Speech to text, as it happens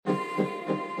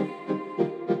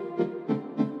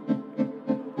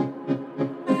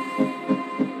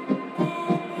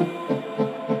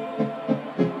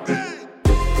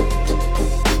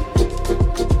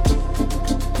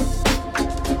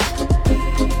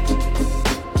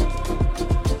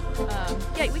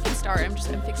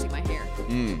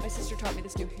My sister taught me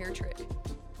this new hair trick,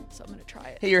 so I'm going to try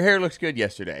it. Hey, your hair looks good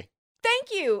yesterday.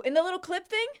 Thank you. In the little clip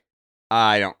thing?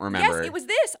 I don't remember. Yes, it was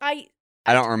this. I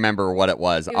don't remember what it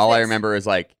was. All I remember is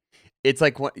like, it's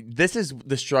like, this is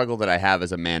the struggle that I have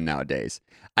as a man nowadays.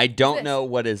 I don't know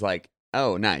what is like,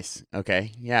 oh, nice.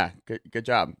 Okay. Yeah. Good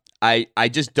job. I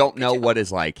just don't know what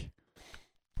is like,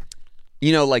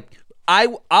 like,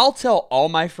 I'll tell all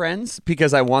my friends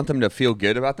because I want them to feel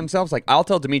good about themselves. Like, I'll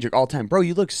tell Dimitri all the time, bro,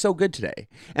 you look so good today.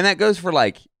 And that goes for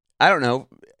like, I don't know,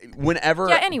 whenever.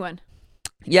 Yeah, anyone.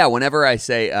 Yeah, whenever I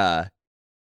say,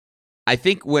 I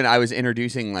think when I was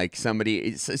introducing like somebody,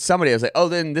 I was like, oh,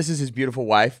 then this is his beautiful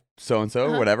wife,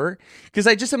 so-and-so, whatever. Because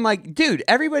I just am like, dude,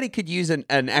 everybody could use an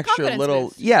extra little,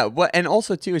 boost. Yeah. And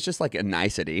also too, it's just like a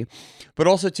nicety. But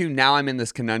also too, now I'm in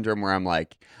this conundrum where I'm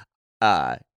like,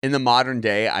 in the modern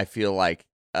day, I feel like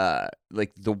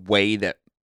the way that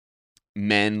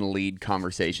men lead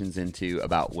conversations into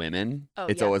about women,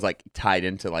 it's always like tied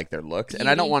into like their looks. And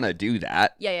I don't want to do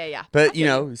that. Yeah. But,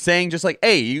 saying just like,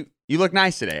 hey, you look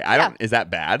nice today. Is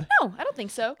that bad? No, I don't think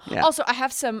so. Yeah. Also, I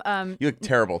have some... you look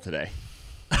terrible today.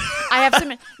 I have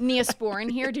some Neosporin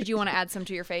here. Did you want to add some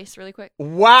to your face really quick?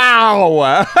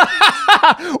 Wow.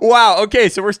 Wow. Okay,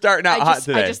 so we're starting out hot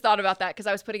today. I just thought about that because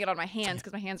I was putting it on my hands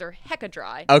because my hands are hecka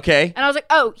dry. Okay. And I was like,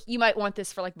 oh, you might want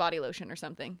this for like body lotion or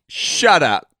something. Shut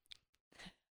up.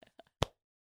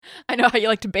 I know how you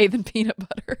like to bathe in peanut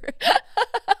butter.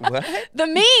 What? The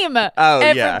meme. Oh,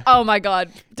 yeah. Oh, my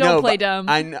God. Don't play dumb.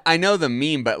 I know the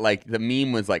meme, but like the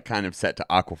meme was like kind of set to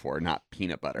Aquaphor, not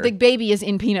peanut butter. The baby is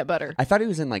in peanut butter. I thought he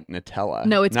was in like Nutella.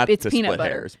 No, it's not peanut split butter.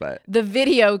 Hairs, but the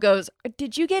video goes,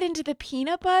 did you get into the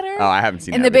peanut butter? Oh, I haven't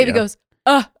seen and that the baby video. goes,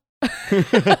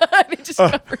 it just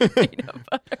covered in peanut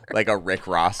butter. Like a Rick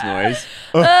Ross noise.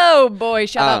 Oh, boy.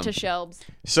 Shout out to Shelbs.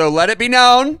 So let it be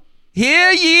known.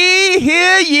 Hear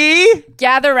ye.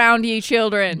 Gather round, ye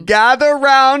children. Gather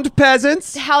round,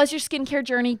 peasants. How is your skincare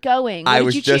journey going? What I did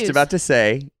was you just choose? about to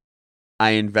say,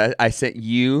 I sent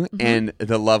you and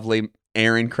the lovely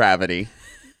Erin Kravity.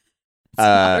 It's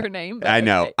not her name. I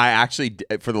know. Okay. I actually,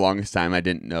 for the longest time, I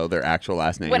didn't know their actual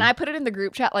last name. When I put it in the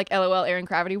group chat, like LOL Erin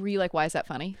Kravity, were you like, why is that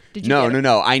funny? Did you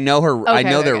No. I know her. Okay, I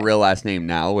know their okay. real last name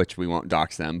now, which we won't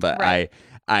dox them. But Right.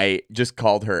 I just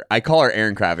called her. I call her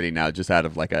Erin Kravity now, just out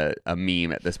of like a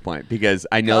meme at this point, because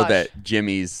I know that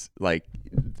Jimmy's like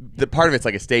the part of it's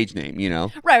like a stage name,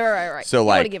 Right. So you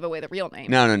like, want to give away the real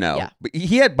name. No. Yeah. But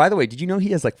he had. By the way, did you know he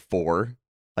has like 4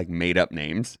 like made up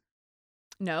names?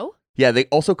 No. Yeah, they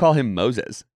also call him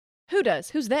Moses. Who does?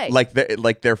 Who's they?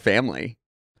 Like their family.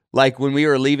 Like when we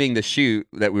were leaving the shoot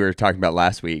that we were talking about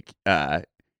last week,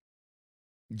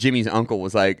 Jimmy's uncle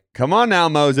was like, "Come on now,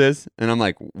 Moses," and I'm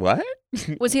like, "What?"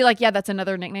 Was he like, yeah, that's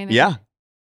another nickname? Yeah.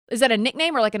 Is that a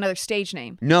nickname or like another stage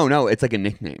name? No, it's like a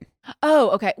nickname.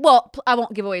 Oh, okay. Well, I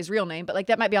won't give away his real name, but like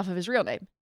that might be off of his real name.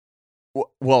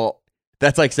 Well,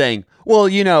 that's like saying, well,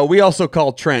 we also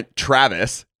call Trent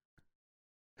Travis.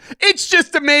 It's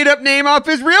just a made up name off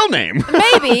his real name.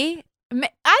 Maybe.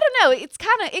 I don't know.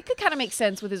 It could kind of make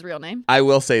sense with his real name. I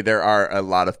will say there are a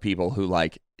lot of people who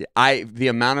like the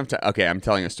amount of time. Okay, I'm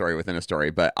telling a story within a story,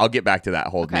 but I'll get back to that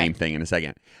whole name thing in a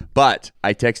second. But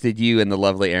I texted you and the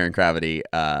lovely Erin Kravity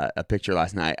a picture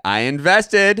last night. I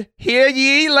invested. Hear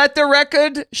ye, let the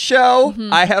record show.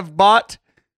 Mm-hmm. I have bought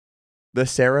the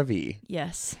CeraVe.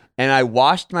 Yes. And I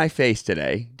washed my face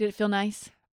today. Did it feel nice?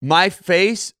 My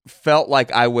face felt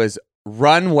like I was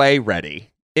runway ready.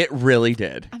 It really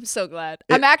did. I'm so glad.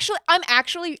 I'm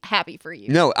actually happy for you.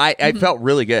 No, I felt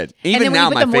really good. Even and then now,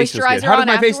 when you my put the face is moisturizer good. How does on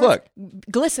my face look? afterwards,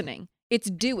 glistening. It's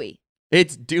dewy.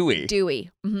 It's dewy.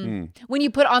 Dewy. Mm-hmm. When you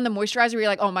put on the moisturizer, you're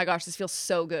like, oh my gosh, this feels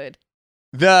so good.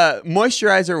 The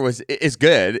moisturizer is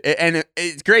good, and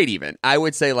it's great. Even I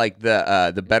would say like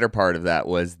the better part of that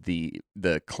was the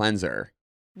cleanser.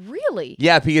 Really?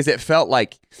 Yeah, because it felt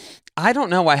like, I don't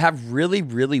know, I have really,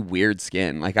 really weird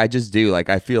skin. Like I just do. Like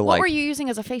I feel What like. were you using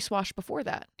as a face wash before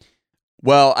that?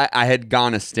 Well, I had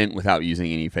gone a stint without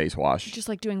using any face wash. Just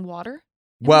like doing water?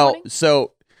 Well,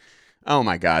 so, oh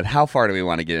my God, how far do we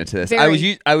want to get into this? I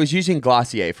was using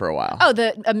Glossier for a while. Oh,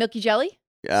 the Milky Jelly?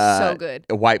 So good.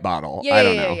 A white bottle. Yeah, I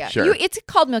don't know. Yeah. Sure. It's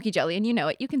called Milky Jelly, and you know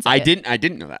it. You can say I it.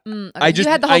 didn't know that. Okay. You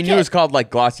had the whole I knew kit. it was called like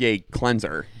Glossier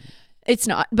cleanser. It's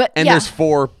not, but And yeah. there's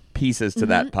 4 pieces to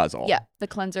that puzzle. Yeah, the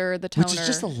cleanser, the toner, which is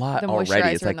just a lot the already.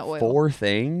 It's moisturizer, like and the oil. 4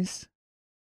 things.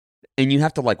 And you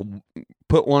have to like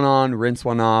put one on, rinse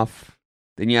one off.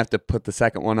 Then you have to put the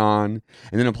second one on,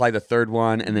 and then apply the third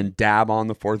one, and then dab on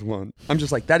the 4th one. I'm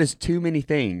just like, that is too many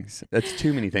things. That's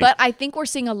too many things. But I think we're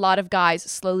seeing a lot of guys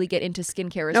slowly get into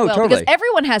skincare as No, well. totally. Because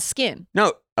everyone has skin.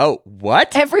 No, Oh,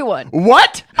 what? Everyone.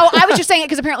 What? Oh, I was just saying it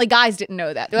because apparently guys didn't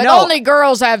know that. They're like, No. only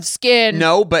girls have skin.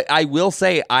 No, but I will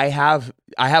say I have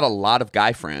a lot of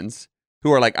guy friends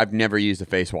who are like, I've never used a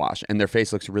face wash, and their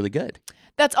face looks really good.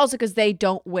 That's also because they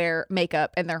don't wear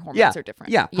makeup and their hormones are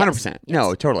different. Yeah, 100%. Yes.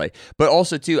 No, totally. But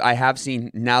also too, I have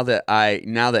seen now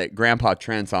that Grandpa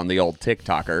Trent's on the old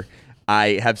TikToker,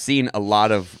 I have seen a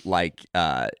lot of like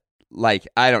I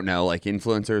don't know, like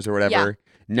influencers or whatever.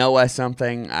 Noah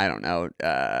something, I don't know.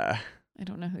 I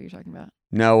don't know who you're talking about.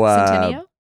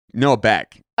 Noah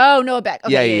Beck. Oh, Noah Beck.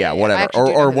 Okay, Yeah, I whatever. actually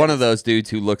do know Or who one that of is. those dudes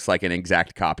who looks like an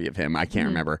exact copy of him. I can't Mhm.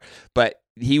 remember. But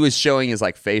he was showing his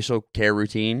like facial care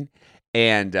routine,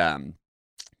 and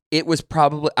it was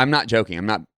probably, I'm not joking, I'm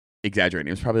not exaggerating.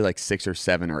 It was probably like 6 or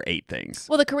 7 or 8 things.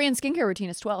 Well, the Korean skincare routine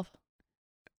is 12.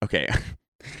 Okay.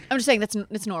 I'm just saying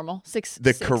it's normal. Six.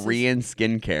 The 6 is- Korean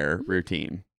skincare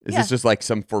routine. Is Yeah. this just like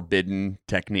some forbidden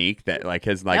technique that like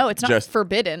has like no, it's not just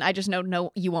forbidden. I just know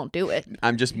no, you won't do it.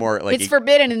 I'm just more like It's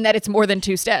forbidden in that it's more than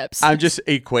 2 steps. I'm just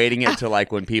equating it to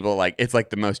like when people like it's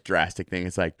like the most drastic thing.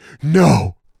 It's like,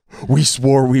 no, we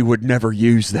swore we would never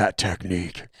use that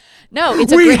technique. No,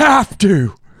 it's a We great, have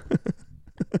to.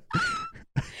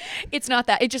 it's not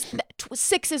that. It just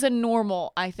 6 is a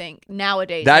normal, I think,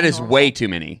 nowadays. That a is normal. way too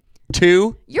many.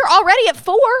 2? You're already at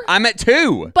 4, I'm at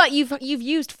 2. but you've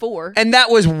used 4. And that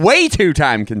was way too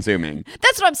time consuming.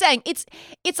 That's what I'm saying.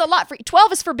 It's a lot for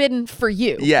 12 is forbidden for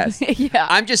you. Yes. yeah.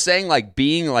 I'm just saying, like,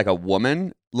 being like a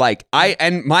woman, like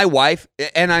and my wife,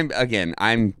 and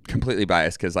I'm completely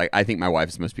biased because like I think my wife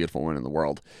is the most beautiful woman in the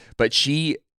world, but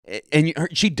she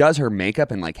does her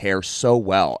makeup and like hair so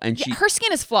well, and Yeah, she her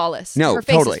skin is flawless. No, her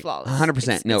face totally. is flawless.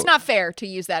 100%. No. It's not fair to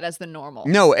use that as the normal.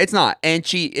 no, it's not, and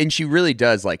she really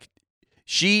does like.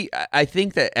 I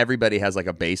think that everybody has like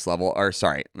a base level, or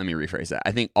sorry, let me rephrase that.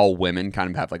 I think all women kind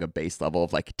of have like a base level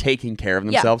of like taking care of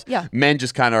themselves. Yeah. Men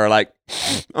just kind of are like,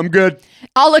 I'm good.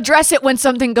 I'll address it when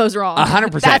something goes wrong.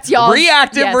 100%. That's y'all.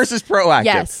 Reactive Yes. versus proactive.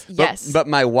 Yes, But, yes. But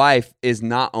my wife is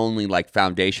not only like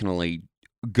foundationally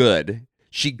good.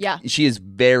 She is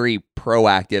very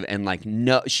proactive and like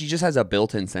she just has a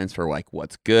built-in sense for like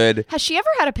what's good. Has she ever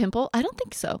had a pimple? I don't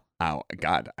think so. Oh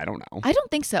God, I don't know. I don't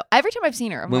think so. Every time I've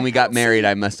seen her, I'm When like, we I got don't married, see-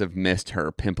 I must have missed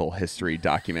her pimple history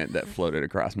document that floated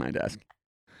across my desk.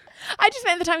 I just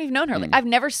meant the time you've known her. Like, I've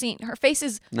never seen her face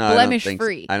is No, blemish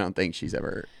free. I don't think she's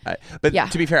ever. But Yeah.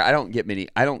 to be fair, I don't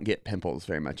get pimples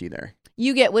very much either.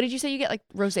 You get, what did you say? You get like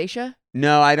rosacea?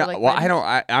 No, I don't. like Well,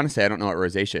 redness? honestly, I don't know what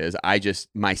rosacea is.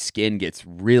 My skin gets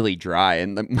really dry,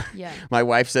 and Yeah. my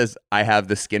wife says I have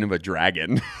the skin of a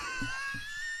dragon.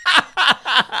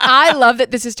 I love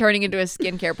that this is turning into a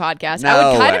skincare podcast.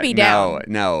 I would kind of be down.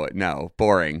 No,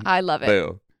 boring. I love it.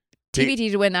 Boo.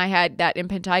 TBT to when I had that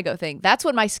impetigo thing. That's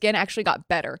when my skin actually got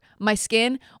better. My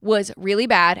skin was really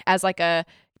bad as like a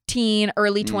teen,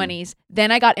 early 20s. Then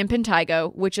I got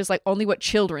impetigo, which is like only what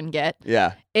children get.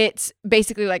 Yeah, It's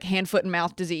basically like hand, foot, and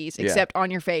mouth disease, Yeah. except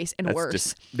on your face and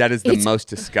worse. that is the It's- most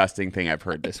disgusting thing I've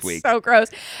heard this week. So gross.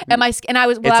 And my skin, I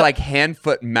was It's like hand,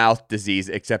 foot, mouth disease,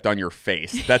 except on your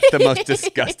face. That's the most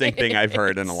disgusting thing I've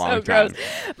heard in a long so time. gross.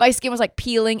 My skin was like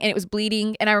peeling and it was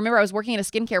bleeding. And I remember I was working at a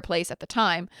skincare place at the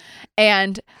time,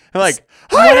 and I'm like,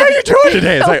 hi, how are you doing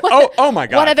today? It's like, oh my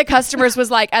God. one of the customers was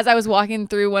like, as I was walking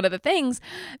through one of the things,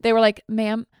 they were like,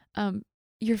 "Ma'am,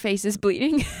 your face is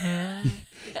bleeding."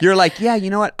 You're like, yeah, you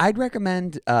know what? I'd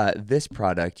recommend this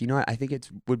product. You know what? I think it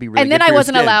would be really And good then for I your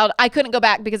wasn't skin. allowed. I couldn't go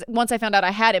back because once I found out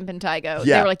I had impetigo, they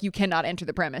Yeah. were like, "You cannot enter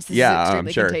the premise. This Yeah, is I'm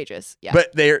extremely sure. contagious." Yeah.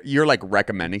 But you're like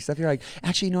recommending stuff. You're like,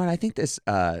 actually, you know what? I think this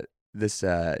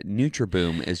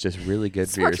Nutriboom is just really good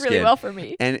this for your works skin. really well for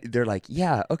me. And they're like,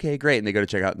 yeah, okay, great. And they go to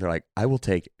check out and they're like, I will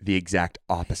take the exact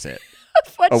opposite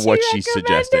What of what she's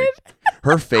recommended. suggesting.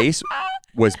 Her face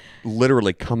was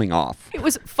literally coming off. It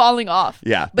was falling off.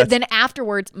 Yeah. But that's- then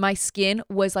afterwards, my skin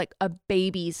was like a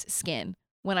baby's skin.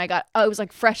 When I got, it was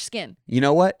like fresh skin. you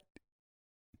know what?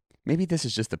 Maybe this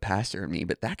is just the pastor in me,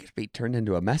 but that could be turned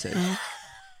into a message.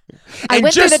 I And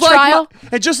went through just the like trial.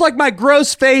 and just like my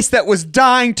gross face that was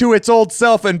dying to its old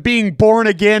self and being born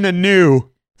again anew,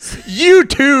 you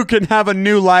too can have a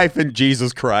new life in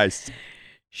Jesus Christ.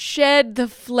 Shed the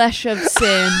flesh of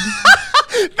sin.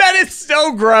 That is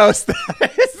so gross.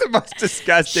 That is the most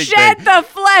disgusting Shed thing. the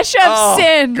flesh of Oh,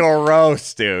 sin.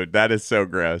 gross, dude. That is so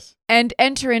gross. And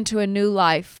enter into a new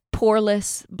life,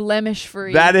 poreless, blemish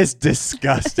free. That is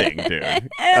disgusting, dude.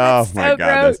 Oh That's my so God,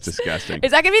 gross. that's disgusting.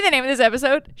 Is that going to be the name of this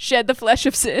episode? Shed the flesh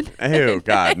of sin. Ew,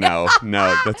 God, no,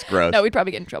 that's gross. No, we'd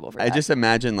probably get in trouble for I that. just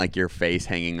imagine like your face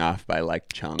hanging off by like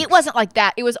chunks. It wasn't like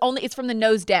that. It's from the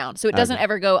nose down. So it doesn't Okay.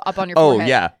 ever go up on your Oh forehead.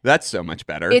 yeah, that's so much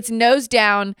better. It's nose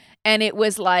down, and it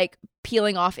was like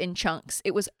peeling off in chunks.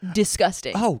 It was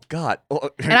disgusting. Oh God.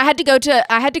 And I had to go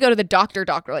to the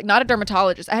doctor, like not a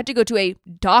dermatologist. I had to go to a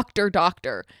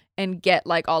doctor and get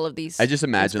like all of these. I just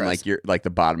imagine gross. like like the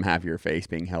bottom half of your face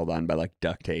being held on by like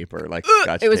duct tape or like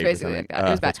scotch It was tape or basically something. like that.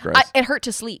 It was bad. That's gross. It hurt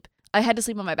to sleep. I had to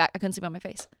sleep on my back. I couldn't sleep on my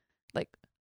face. Like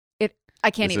it.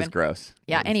 I can't This even. is gross.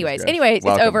 Yeah. This is Anyways, gross. it's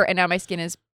Welcome. over, and now my skin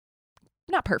is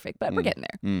not perfect, but we're getting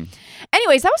there. Mm.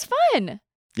 Anyways, that was fun.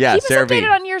 Yeah, Keep us Sarah V.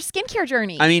 updated on your skincare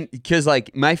journey. I mean, because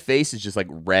like my face is just like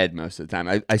red most of the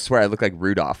time. I swear I look like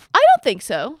Rudolph. I don't think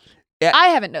so. Yeah. I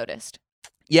haven't noticed.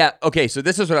 Yeah. Okay. So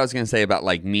this is what I was going to say about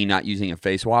like me not using a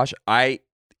face wash.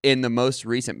 In the most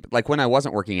recent, like when I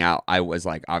wasn't working out, I was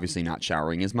like obviously not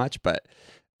showering as much. But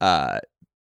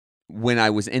when I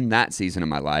was in that season of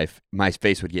my life, my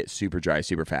face would get super dry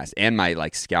super fast, and my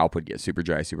like scalp would get super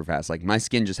dry super fast. Like my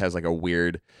skin just has like a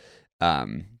weird,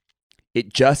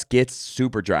 it just gets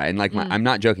super dry. And like I'm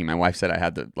not joking. My wife said I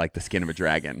had the skin of a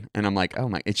dragon, and I'm like, oh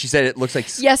my! And she said it looks like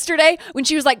Yesterday when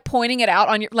she was like pointing it out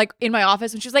on your like in my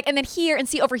office, when she was like, and then here and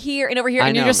see over here and over here,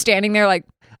 and you're just standing there like.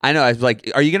 I know. I was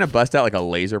like, are you going to bust out like a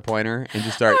laser pointer and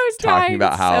just start talking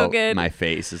about how my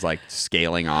face is like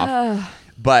scaling off?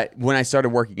 But when I started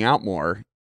working out more,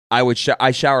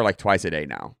 I shower like twice a day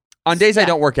now. On days I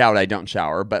don't work out, I don't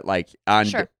shower. But like on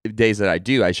days that I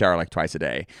do, I shower like twice a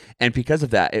day. And because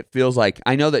of that, it feels like,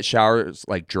 I know that showers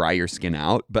like dry your skin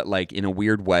out, but like in a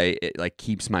weird way, it like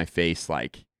keeps my face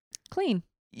like clean.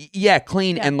 Yeah,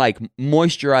 clean and like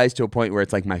moisturized to a point where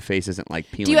it's like my face isn't like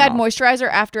peeling. Do you add off. moisturizer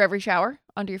after every shower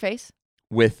onto your face?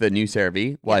 With the new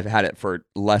CeraVe? Well, I've had it for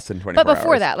less than 24 hours. But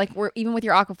before that, like even with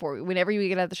your Aquaphor, whenever you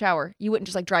get out of the shower, you wouldn't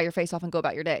just like dry your face off and go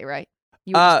about your day, right?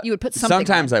 You would put something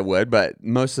Sometimes on. I would, but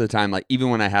most of the time, like even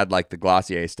when I had like the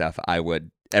Glossier stuff, I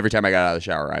would, every time I got out of the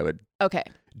shower, I would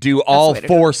do all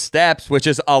 4 steps, which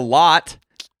is a lot.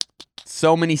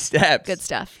 So many steps. Good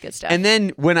stuff. And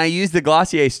then when I used the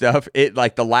Glossier stuff, it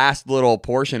like the last little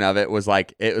portion of it was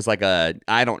like a,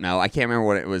 I don't know, I can't remember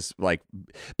what it was like.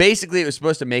 Basically, it was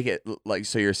supposed to make it like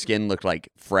so your skin looked like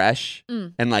fresh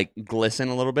and like glisten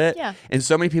a little bit. Yeah. And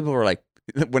so many people were like,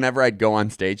 whenever I'd go on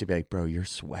stage, they'd be like, bro, you're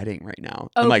sweating right now.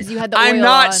 Oh, I'm like, you had the I'm oil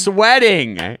not on.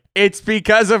 sweating. It's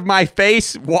because of my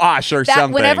face wash or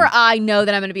something. Whenever I know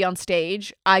that I'm going to be on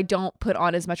stage, I don't put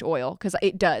on as much oil because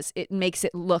it makes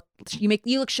it look,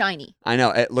 you look shiny. I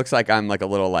know. It looks like I'm like a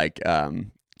little like a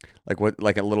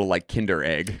little like Kinder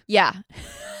egg. Yeah.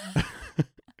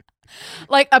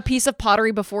 Like a piece of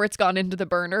pottery before it's gone into the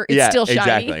burner. It's still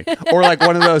shiny. Exactly. Or like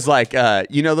one of those like,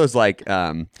 those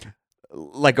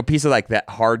like a piece of like that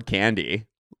hard candy,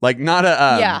 like not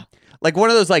a like one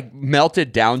of those like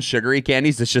melted down sugary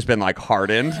candies that's just been like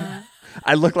hardened.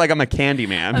 I look like I'm a candy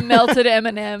man. A melted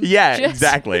M&M. Yeah,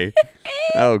 exactly.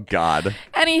 Oh God.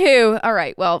 Anywho, all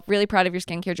right. Well, really proud of your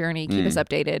skincare journey. Keep us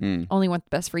updated. Only want the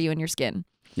best for you and your skin.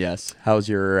 Yes. How's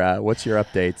your what's your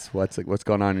updates? What's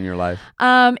going on in your life?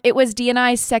 It was Dee and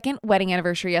I's second wedding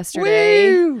anniversary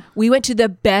yesterday. Woo! We went to the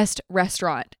best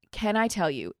restaurant. Can I tell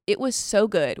you? It was so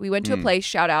good. We went to a place,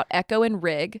 shout out Echo and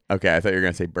Rig. Okay, I thought you were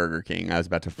gonna say Burger King. I was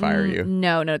about to fire you.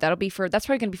 No, that's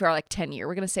probably gonna be for our like 10-year.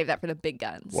 We're gonna save that for the big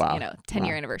guns. Wow.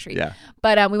 10-year anniversary. Yeah.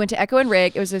 But we went to Echo and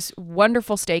Rig. It was this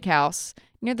wonderful steakhouse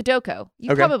near the Doco.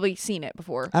 You've probably seen it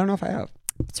before. I don't know if I have.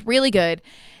 It's really good.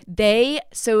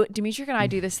 So Dimitri and I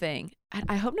do this thing.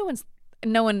 I hope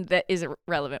no one that is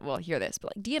relevant will hear this,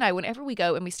 but like Dee and I, whenever we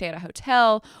go and we stay at a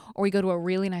hotel or we go to a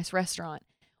really nice restaurant,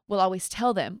 we'll always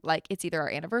tell them like it's either our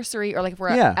anniversary or like if we're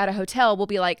at a hotel, we'll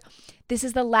be like, this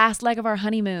is the last leg of our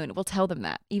honeymoon. We'll tell them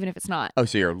that even if it's not. Oh,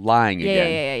 so you're lying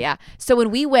again. Yeah. So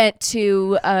when we went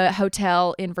to a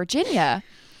hotel in Virginia,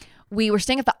 we were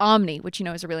staying at the Omni, which,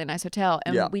 is a really nice hotel.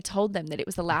 And we told them that it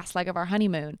was the last leg of our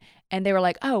honeymoon. And they were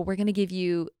like, oh, we're going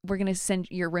to send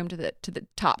your room to the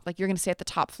top. Like you're going to stay at the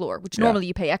top floor, which normally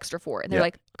you pay extra for. And they're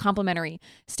like, complimentary,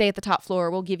 stay at the top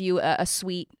floor. We'll give you a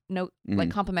suite, like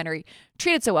complimentary.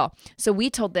 Treated so well. So we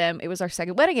told them it was our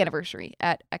second wedding anniversary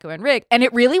at Echo and Rig. And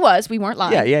it really was. We weren't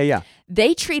lying. Yeah.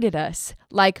 They treated us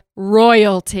like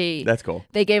royalty. That's cool.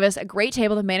 They gave us a great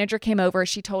table. The manager came over.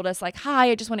 She told us like, hi,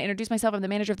 I just want to introduce myself. I'm the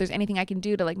manager. If there's anything I can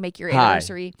do to like make your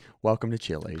anniversary. Welcome to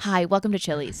Chili's. Hi, welcome to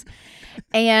Chili's.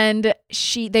 And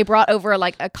they brought over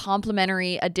like a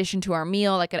complimentary addition to our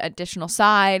meal, like an additional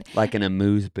side. Like an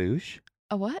amuse-bouche?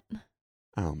 A what?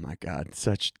 Oh my God.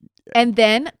 And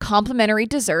then complimentary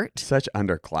dessert. Such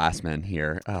underclassmen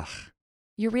here. Ugh.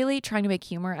 You're really trying to make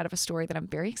humor out of a story that I'm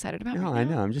very excited about. No, right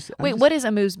now. I know. Wait, what is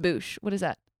amuse-bouche? What is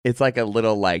that? It's like a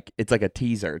little it's like a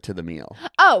teaser to the meal.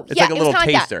 Oh, it's like a little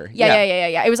taster. Like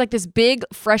yeah. It was like this big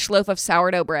fresh loaf of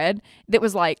sourdough bread that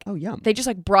was like, oh yum. They just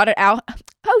like brought it out.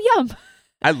 Oh yum.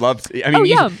 I love. I mean, Oh,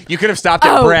 you, yum. you could have stopped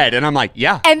at Oh. bread, and I'm like,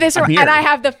 yeah. And this, I'm and here. I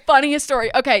have the funniest story.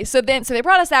 Okay, so they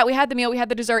brought us that. We had the meal. We had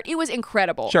the dessert. It was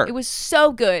incredible. Sure. It was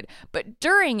so good. But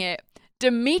during it,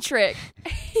 Dimitri,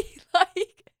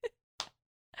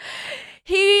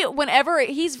 whenever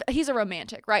he's a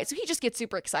romantic, right? So he just gets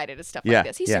super excited and stuff Yeah, like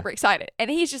this. He's yeah. super excited, and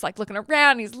he's just like looking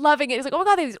around. And he's loving it. He's like, oh my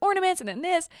god, they have these ornaments, and then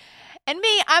this. And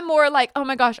me, I'm more like, oh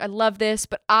my gosh, I love this,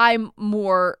 but I'm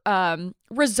more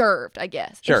reserved, I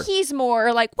guess. Sure. And he's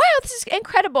more like, wow, this is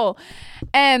incredible.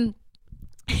 And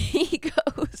he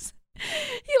goes,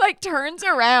 he like turns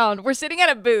around. We're sitting at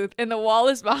a booth and the wall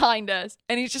is behind us.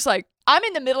 And he's just like, I'm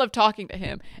in the middle of talking to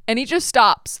him. And he just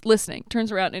stops listening,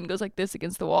 turns around and goes like this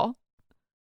against the wall.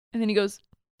 And then he goes,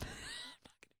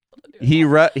 He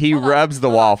rubs the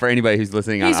wall for anybody who's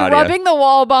listening on he's audio. rubbing the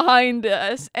wall behind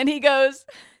us. And he goes,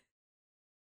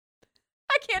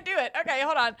 I can't do it. Okay,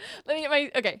 hold on. Let me get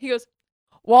my, okay. He goes,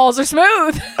 walls are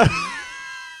smooth.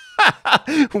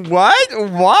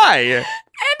 What? Why? And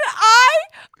I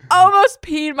almost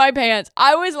peed my pants.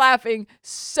 I was laughing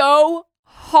so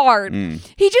hard.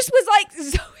 He just was like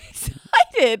so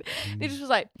excited. He just was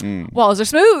like, walls are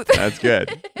smooth. That's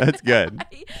good. That's good.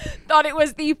 I thought it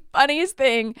was the funniest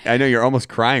thing. I know you're almost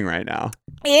crying right now.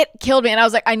 It killed me. And I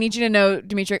was like, I need you to know,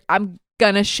 Dimitri, I'm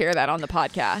going to share that on the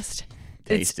podcast.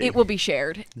 Tasty. It will be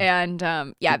shared. And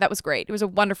yeah, that was great. It was a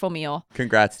wonderful meal.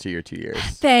 Congrats to your 2 years.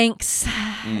 Thanks.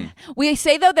 We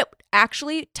say, though, that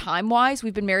actually, time-wise,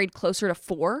 we've been married closer to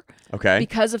 4. Okay.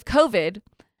 Because of COVID,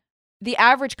 the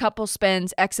average couple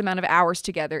spends X amount of hours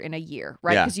together in a year,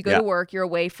 right? Yeah, Because you go yeah. to work, you're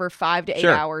away for 5 to 8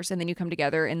 Sure. hours, and then you come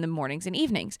together in the mornings and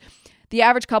evenings. The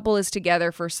average couple is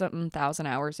together for something 1,000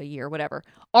 hours a year, whatever.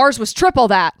 Ours was triple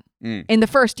that in the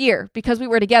first year because we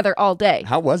were together all day.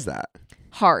 How was that?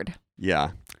 Hard.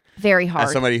 Yeah. Very hard.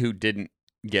 As somebody who didn't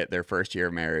get their first year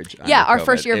of marriage. Yeah, under our COVID,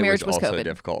 first year of it marriage was also COVID.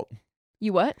 difficult.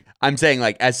 You what? I'm saying,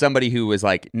 like, as somebody who was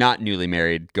like not newly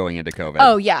married going into COVID.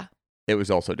 Oh, yeah. It was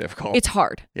also difficult. It's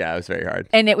hard. Yeah, it was very hard.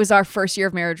 And it was our first year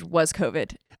of marriage was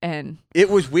COVID. And It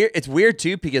was weird. It's weird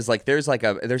too because like there's like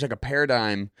a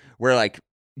paradigm where like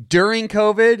during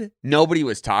COVID nobody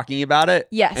was talking about it.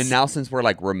 Yes. And now since we're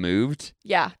like removed,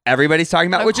 yeah. everybody's talking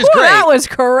about it, which is Whew, great. That was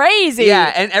crazy.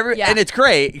 Yeah, and Yeah. and it's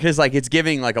great because like it's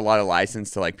giving like a lot of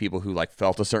license to like people who like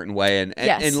felt a certain way and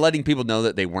Yes. letting people know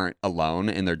that they weren't alone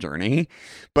in their journey.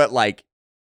 But like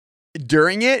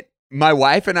during it, my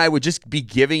wife and I would just be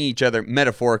giving each other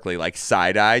metaphorically like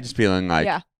side eye, just feeling like,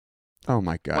 Yeah. oh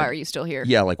my god, Why are you still here?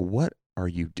 yeah, like what are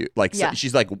you doing? Like Yeah.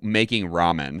 she's like making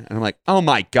ramen, and I'm like, oh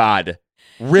my god,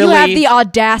 really? You have the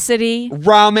audacity.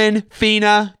 Ramen,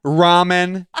 Fina,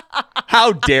 ramen.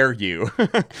 How dare you?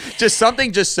 Just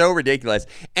something just so ridiculous.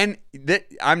 And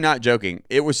I'm not joking.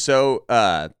 It was so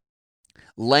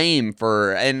lame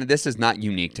and this is not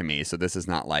unique to me, so this is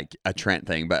not like a Trent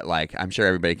thing, but like I'm sure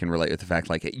everybody can relate with the fact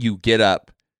like you get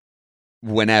up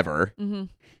whenever,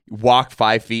 walk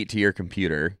 5 feet to your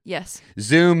computer, Yes.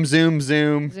 zoom,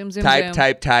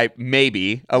 type,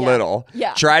 maybe a Yeah. little.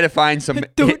 Yeah. Try to find some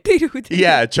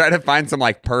yeah, try to find some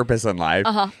like purpose in life.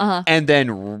 And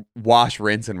then wash,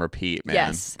 rinse, and repeat, man.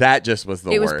 Yes. That just was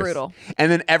the It worst. was brutal.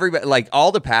 And then everybody, like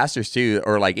all the pastors too,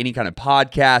 or like any kind of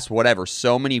podcast, whatever,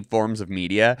 so many forms of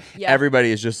media, Yeah.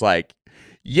 everybody is just like,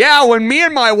 yeah, when me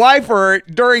and my wife were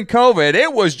during COVID,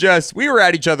 it was just, we were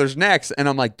at each other's necks. And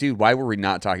I'm like, dude, why were we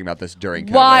not talking about this during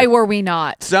COVID? Why were we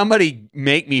not? Somebody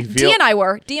make me feel. D and I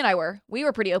were. We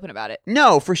were pretty open about it.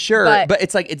 No, for sure. But- But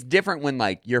it's like, it's different when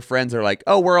like your friends are like,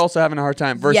 oh, we're also having a hard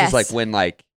time versus Yes. like when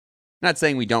like, not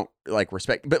saying we don't like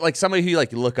respect, but like somebody who you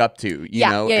like look up to, you Yeah,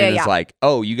 know, yeah, and yeah, it's yeah. like,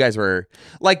 oh, you guys were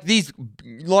like these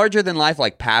larger than life,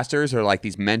 like pastors or like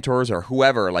these mentors or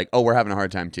whoever, like, oh, we're having a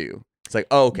hard time too. It's like,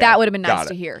 oh, okay. That would have been nice got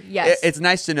to it. hear. Yes. It's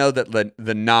nice to know that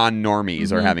the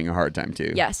non-normies are having a hard time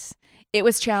too. Yes. It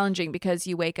was challenging because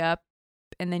you wake up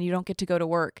and then you don't get to go to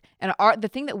work. And the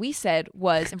thing that we said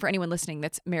was, and for anyone listening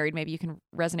that's married, maybe you can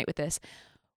resonate with this.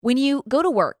 When you go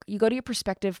to work, you go to your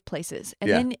prospective places. And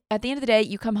Yeah. then at the end of the day,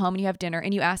 you come home and you have dinner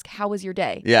and you ask, how was your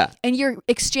day? Yeah. And you're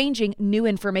exchanging new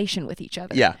information with each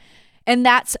other. Yeah. And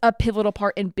that's a pivotal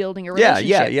part in building a Yeah,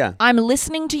 relationship. yeah. I'm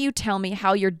listening to you tell me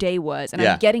how your day was, and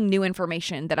Yeah. I'm getting new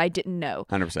information that I didn't know.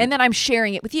 100%. And then I'm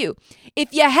sharing it with you.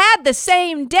 If you had the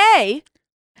same day,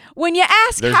 when you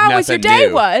ask There's how was your nothing day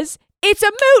new. was, it's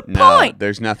a moot No, point.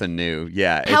 there's nothing new.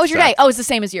 Yeah. How was your day? Oh, it's the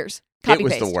same as yours. Copy It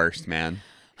was paste. the worst, man.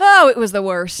 Oh, it was the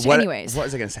worst. What Anyways.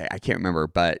 was I gonna say? I can't remember,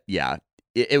 but yeah,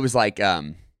 it was like,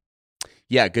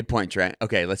 yeah, good point, Trent.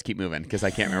 Okay, let's keep moving because I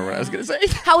can't remember what I was gonna say.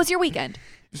 How was your weekend?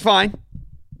 It's fine.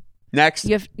 Next,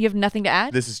 You have nothing to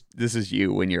add? this is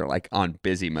you when you're like on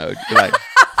busy mode. You're like,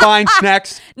 Fine.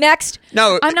 Next. Next.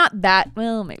 No. I'm not that.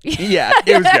 Well, maybe. Yeah,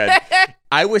 it was good.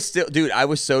 I was still, dude, I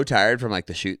was so tired from like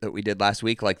the shoot that we did last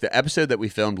week. Like the episode that we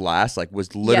filmed last, like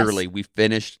was literally, we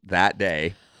finished that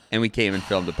day and we came and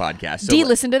filmed the podcast. So, D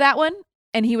listened to that one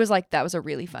and he was like, that was a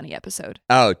really funny episode.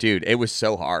 oh, dude, it was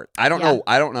so hard. I don't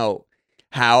know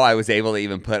how I was able to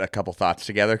even put a couple thoughts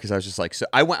together because I was just like, so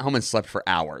I went home and slept for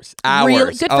hours.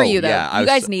 Really good for you though. Yeah, you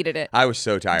guys needed it. I was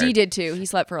so tired. D did too. He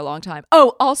slept for a long time.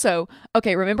 Oh, also,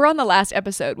 okay, remember on the last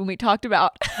episode when we talked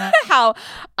about how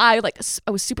I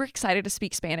was super excited to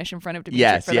speak Spanish in front of Dimitri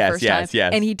for the first time.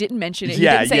 Yes. And he didn't mention it. He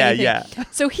didn't say anything. Yeah.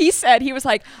 So he said, he was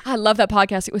like, I love that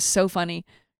podcast. It was so funny.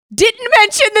 Didn't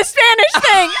mention the Spanish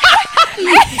thing.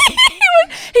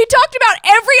 He talked about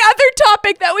every other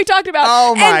topic that we talked about.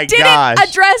 Oh my and didn't gosh.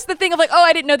 address the thing of like, oh,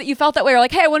 I didn't know that you felt that way. Or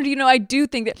like, hey, I wanted you to know I do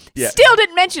think that. Yeah. Still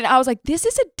didn't mention it. I was like, this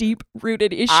is a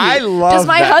deep-rooted issue. I love Does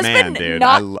my that husband man, dude.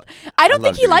 not? I don't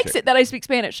think love he likes Dimitri. it that I speak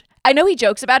Spanish. I know he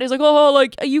jokes about it. He's like, oh,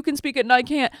 like you can speak it and I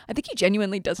can't. I think he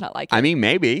genuinely does not like it. I mean,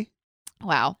 maybe.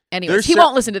 Wow. Anyways, There's he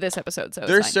won't listen to this episode, so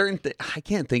There's it's fine. certain I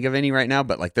can't think of any right now,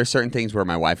 but like there's certain things where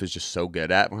my wife is just so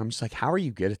good at where I'm just like, how are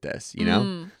you good at this? You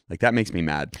know? Like that makes me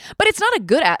mad. But it's not a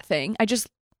good at thing.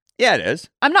 Yeah, it is.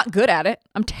 I'm not good at it.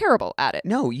 I'm terrible at it.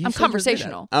 No, I'm you said you're good at it.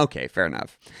 conversational. Okay, fair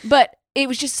enough. But it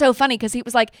was just so funny because he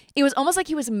was like, it was almost like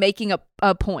he was making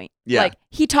a point. Yeah. Like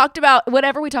he talked about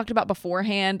whatever we talked about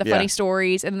beforehand, the Yeah. funny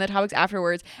stories and the topics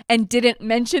afterwards, and didn't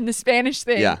mention the Spanish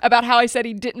thing Yeah. about how I said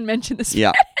he didn't mention the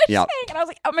Spanish Yeah. thing. And I was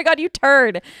like, oh my God, you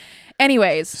turd.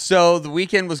 Anyways. So the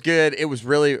weekend was good. It was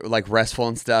really like restful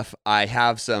and stuff. I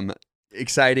have some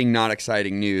exciting, not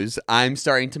exciting news. I'm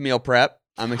starting to meal prep.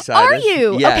 I'm excited. Are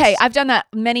you? Yes. Okay, I've done that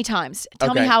many times.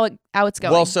 Tell me Okay. how it's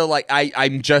going. Well, so like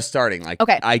I'm just starting. Like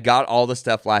Okay. I got all the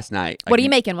stuff last night. What are you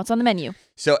making? What's on the menu?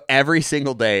 So every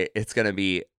single day it's gonna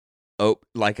be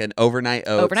like an overnight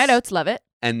oats. Overnight oats, love it.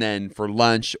 And then for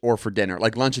lunch or for dinner,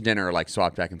 like lunch and dinner are like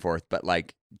swapped back and forth, but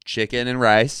like chicken and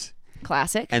rice,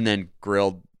 Classic. and then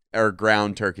grilled or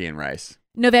ground turkey and rice.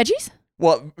 No veggies?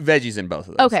 Well, veggies in both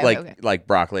of those. Okay, like okay. like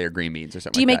broccoli or green beans or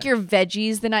something. Do you like make that. your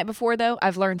veggies the night before though?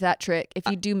 I've learned that trick. If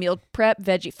you do meal prep,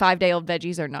 5-day-old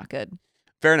veggies are not good.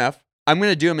 Fair enough. I'm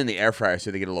gonna do them in the air fryer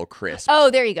so they get a little crisp. Oh,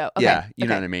 there you go. Okay. Yeah, you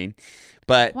know what I mean.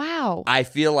 But Wow. I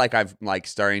feel like I've like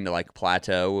starting to like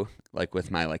plateau like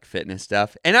with my like fitness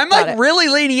stuff, and I'm Got like it. really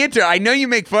leaning into it. I know you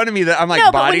make fun of me that I'm like no,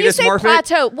 but body when you say dysmorphic.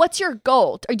 plateau, what's your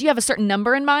goal? Or do you have a certain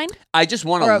number in mind? I just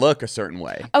want Or to a- look a certain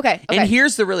way. Okay. And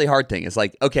here's the really hard thing. It's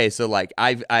like, okay, so like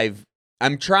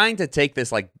I'm trying to take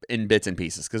this like in bits and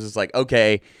pieces because it's like,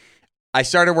 okay, I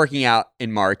started working out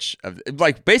in March of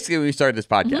like basically when we started this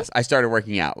podcast, I started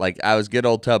working out. Like I was good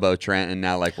old Tubbo Trent, and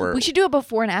now like we're we should do a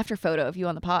before and after photo of you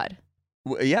on the pod.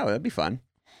 yeah, that'd be fun.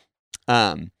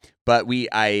 But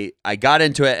I got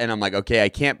into it and I'm like, okay, I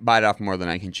can't bite off more than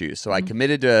I can chew. So I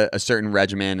committed to a certain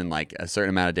regimen and like a certain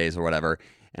amount of days or whatever.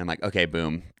 And I'm like, okay,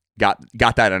 boom.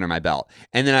 Got that under my belt.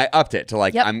 And then I upped it to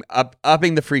like I'm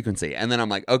upping the frequency. And then I'm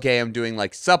like, okay, I'm doing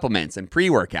like supplements and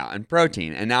pre-workout and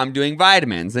protein. And now I'm doing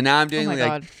vitamins. And now I'm doing Oh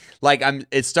my God.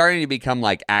 it's starting to become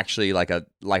like actually like a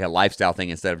lifestyle thing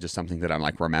instead of just something that I'm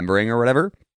like remembering or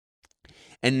whatever.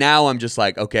 And now I'm just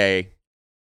like, okay,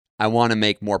 I want to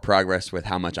make more progress with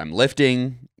how much I'm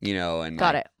lifting, you know, and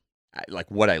Got it. like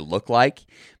what I look like.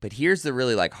 But here's the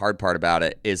really like hard part about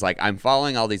it is like I'm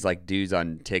following all these like dudes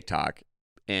on TikTok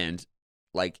and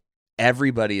like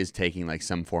everybody is taking like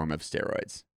some form of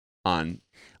steroids on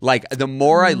like the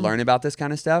more I learn about this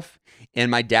kind of stuff, and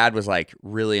my dad was like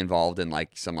really involved in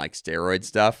like some like steroid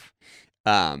stuff,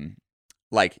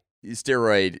 like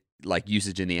steroid like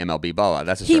usage in the MLB, blah, blah.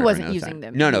 That's a He story for wasn't another using time.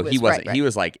 them. No, He he was- wasn't. right. He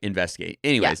was like investigating.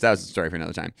 Anyways, Yeah. that was a story for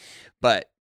another time. But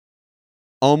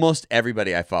almost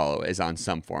everybody I follow is on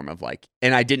some form of like,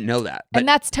 and I didn't know that. But And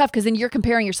that's tough because then you're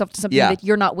comparing yourself to something Yeah. that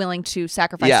you're not willing to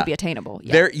sacrifice Yeah. to be attainable.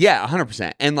 Yeah. There,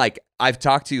 100%. And like I've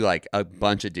talked to like a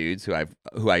bunch of dudes who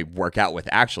I work out with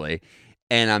actually,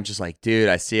 and I'm just like, dude,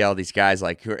 I see all these guys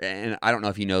like who are, and I don't know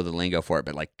if you know the lingo for it,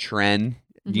 but like tren.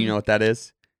 Do you know what that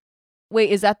is? Wait,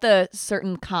 is that the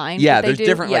certain kind? Yeah, that they there's do?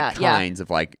 different Yeah, like kinds of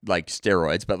like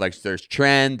steroids, but like there's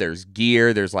trend, there's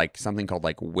gear, there's like something called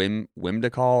like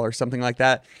Wimdacol or something like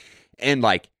that. And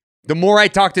like the more I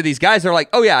talk to these guys, they're like,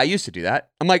 oh yeah, I used to do that.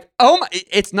 I'm like, oh my,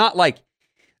 it's not like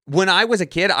when I was a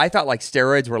kid, I thought like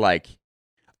steroids were like,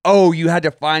 oh, you had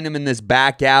to find them in this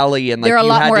back alley and like They're a you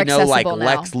lot had more to know like accessible now.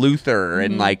 Lex Luthor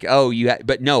and like, oh, you had,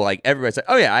 but no, like everybody's like,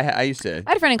 oh yeah, I used to.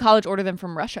 I had a friend in college order them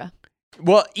from Russia.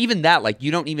 Well, even that, like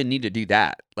you don't even need to do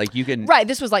that. Like you can. Right.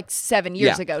 This was like 7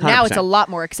 years Yeah, ago. Now it's 100%. a lot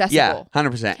more accessible. Yeah,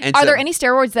 100%. And Are so- there any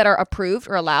steroids that are approved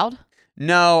or allowed?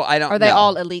 No, I don't. Or are they know.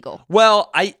 all illegal?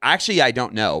 Well, I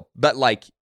don't know, but like,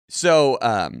 So,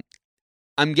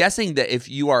 I'm guessing that if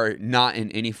you are not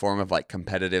in any form of like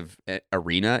competitive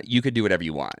arena, you could do whatever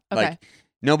you want. Okay. Like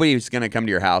nobody's going to come to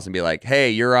your house and be like,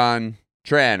 "Hey, you're on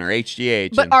Tren or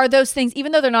HGH." But are those things,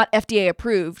 even though they're not FDA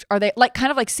approved, are they like kind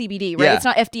of like CBD, right? Yeah. It's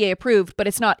not FDA approved, but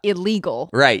it's not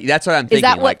illegal. Right. That's what I'm thinking.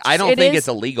 that what like, I don't it think is? it's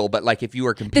illegal, but like if you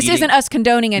were competing. This isn't us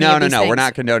condoning any of these No. things. We're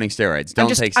not condoning steroids.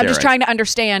 Don't take steroids. I'm just trying to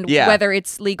understand Yeah. whether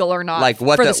it's legal or not like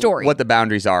what for the story. what the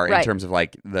boundaries are in Right. terms of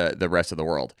like the rest of the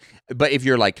world. But if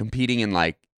you're like competing in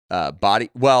like if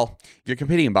you're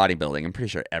competing in bodybuilding, I'm pretty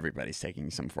sure everybody's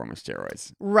taking some form of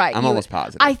steroids. Right. I'm almost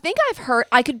positive. I think I've heard,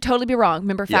 I could totally be wrong.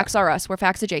 Remember, facts are us. We're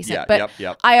facts adjacent. Yeah, but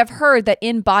yep. I have heard that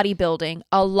in bodybuilding,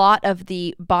 a lot of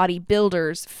the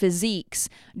bodybuilders' physiques,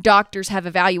 doctors have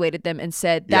evaluated them and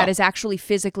said that Yeah. is actually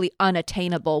physically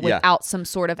unattainable Yeah. without some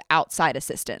sort of outside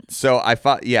assistance. So I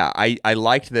thought, I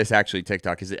liked this actually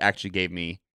TikTok because it actually gave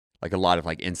me like a lot of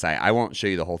like insight. I won't show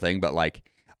you the whole thing, but like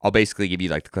I'll basically give you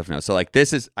like the cliff notes. So like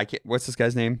this is what's this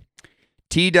guy's name?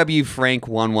 TW Frank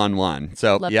 111.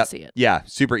 So Love to see it. Yeah,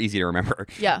 super easy to remember.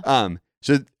 Yeah.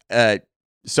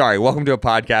 Sorry, welcome to a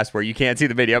podcast where you can't see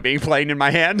the video being played in my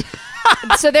hand.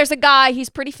 So there's a guy, he's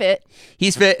pretty fit.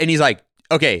 He's fit and he's like,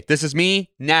 okay, this is me,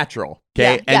 natural.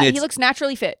 Okay. Yeah, and he looks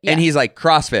naturally fit. Yeah. And he's like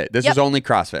CrossFit. This Yep. is only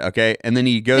CrossFit. Okay. And then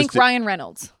he goes Think Ryan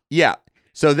Reynolds. Yeah.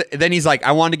 So then he's like,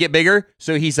 I wanted to get bigger.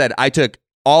 So he said, I took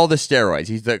all the steroids.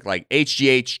 He took like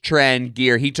HGH, Tren,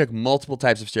 Gear. He took multiple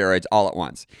types of steroids all at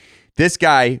once. This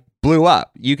guy blew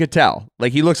up. You could tell.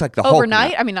 Like he looks like the Hulk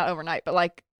Overnight? now. I mean, not overnight, but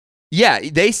like. Yeah.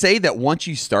 They say that once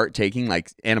you start taking like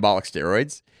anabolic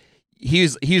steroids, he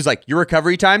was like, your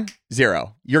recovery time,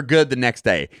 0. You're good the next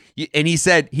day. And he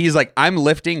said, he's like, I'm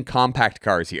lifting compact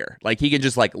cars here. Like he can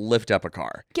just like lift up a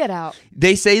car. Get out.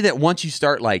 They say that once you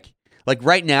start like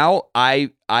right now, I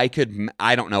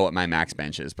don't know what my max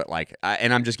bench is, but like,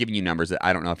 and I'm just giving you numbers that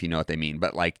I don't know if you know what they mean,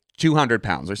 but like 200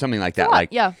 pounds or something like that. Like,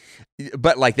 yeah.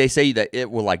 But like they say that it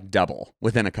will like double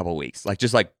within a couple weeks. Like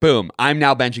just like, boom, I'm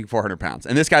now benching 400 pounds.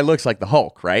 And this guy looks like the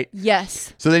Hulk, right?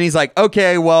 Yes. So then he's like,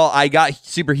 okay, well, I got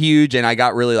super huge and I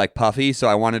got really like puffy. So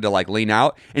I wanted to like lean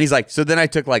out. And he's like, so then I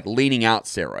took like leaning out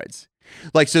steroids.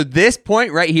 Like, so this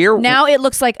point right here. Now it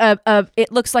looks like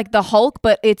it looks like the Hulk,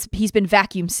 but he's been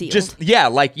vacuum sealed. Just, yeah,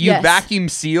 like you Yes. vacuum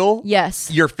seal Yes.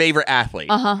 your favorite athlete.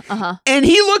 Uh-huh. And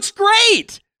he looks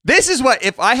great. This is what,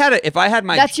 if I had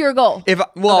my. That's your goal.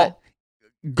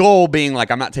 Goal being like,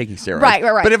 I'm not taking steroids. Right.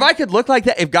 But if I could look like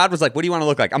that, if God was like, what do you want to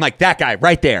look like? I'm like, that guy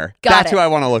right there. That's who I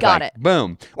want to look Got like. it.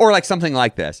 Boom. Or like something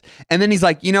like this. And then he's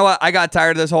like, you know what? I got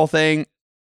tired of this whole thing.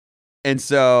 And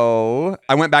so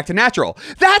I went back to natural.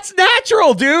 That's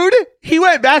natural, dude. He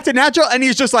went back to natural and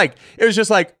he's just like, it was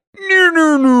just like,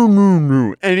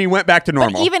 no. And he went back to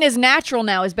normal. But even his natural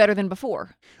now is better than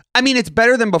before. I mean, it's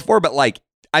better than before, but like,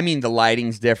 I mean, the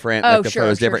lighting's different. Like the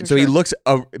photo's different. So he looks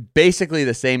basically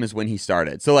the same as when he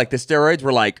started. So like the steroids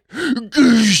were like,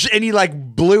 and he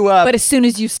like blew up. But as soon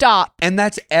as you stop, And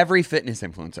that's every fitness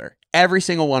influencer. Every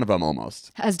single one of them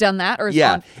almost. has done that or is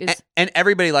Yeah. is And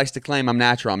everybody likes to claim I'm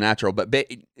natural. But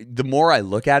the more I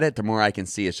look at it, the more I can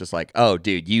see it's just like, oh,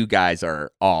 dude, you guys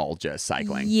are all just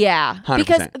cycling. Yeah. 100%.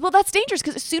 Because, well, that's dangerous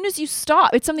because as soon as you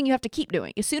stop, it's something you have to keep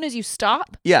doing. As soon as you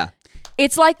stop, Yeah.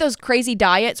 it's like those crazy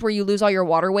diets where you lose all your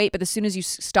water weight, but as soon as you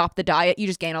stop the diet, you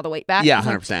just gain all the weight back. Yeah, It's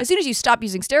like, 100%. As soon as you stop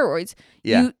using steroids,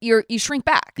 Yeah. you shrink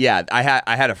back. Yeah. I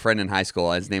had a friend in high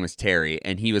school. His name was Terry.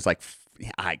 And he was like,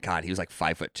 he was like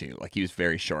 5'2". Like he was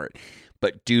very short.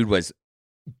 But dude was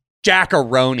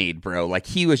jackaronied, bro. Like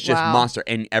he was just Wow. monster.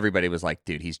 And everybody was like,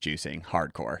 dude, he's juicing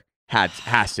hardcore.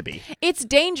 Has to be. It's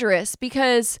dangerous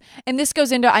because, and this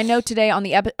goes into, I know today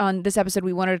on this episode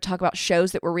we wanted to talk about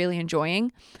shows that we're really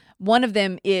enjoying. One of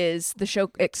them is the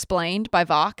show Explained by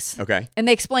Vox. Okay. And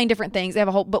they explain different things. They have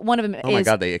a whole, but one of them Oh is. my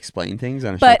God, they explain things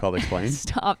on a show called Explain?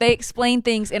 Stop. They explain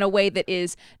things in a way that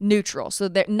is neutral. So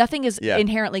nothing is Yeah.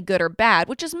 inherently good or bad,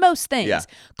 which is most things. Yeah.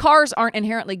 Cars aren't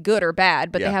inherently good or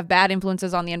bad, but Yeah. they have bad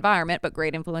influences on the environment, but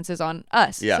great influences on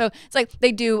us. Yeah. So it's like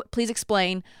they do, please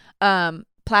explain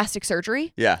plastic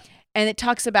surgery. Yeah. And it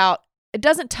talks about, it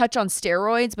doesn't touch on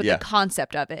steroids, but Yeah. the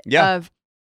concept of it. Yeah. Of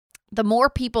the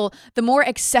more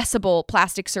accessible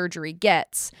plastic surgery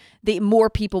gets, the more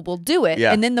people will do it.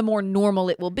 Yeah. And then the more normal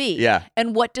it will be. Yeah.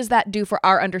 And what does that do for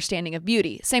our understanding of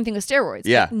beauty? Same thing with steroids.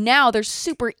 Yeah. Like now they're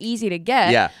super easy to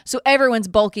get. Yeah. So everyone's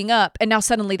bulking up and now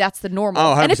suddenly that's the normal.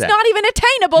 Oh, 100%. And it's not even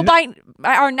attainable by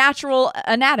our natural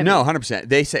anatomy. No, 100%.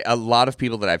 They say a lot of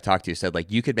people that I've talked to said like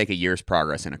you could make a year's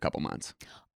progress in a couple months.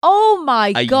 Oh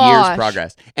my A gosh. year's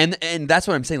progress. And that's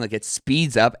what I'm saying. Like it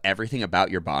speeds up everything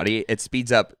about your body. It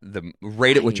speeds up the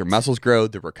rate at which your Right. muscles grow,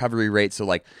 the recovery rate. So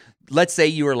like, let's say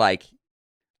you were like,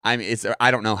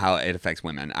 I don't know how it affects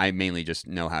women. I mainly just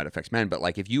know how it affects men. But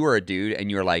like, if you were a dude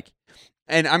and you're like,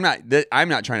 and I'm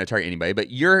not trying to target anybody,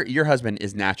 but your husband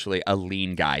is naturally a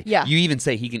lean guy. Yeah. You even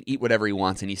say he can eat whatever he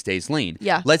wants and he stays lean.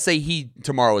 Yeah. Let's say he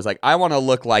tomorrow was like, I want to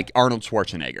look like Arnold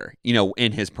Schwarzenegger,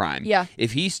 in his prime. Yeah.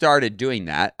 If he started doing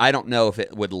that, I don't know if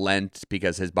it would lend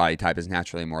because his body type is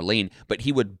naturally more lean, but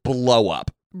he would blow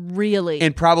up. Really?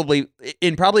 In probably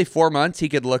 4 months, he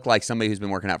could look like somebody who's been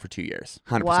working out for 2 years.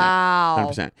 100%. Wow.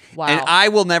 100%. Wow. And I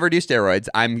will never do steroids.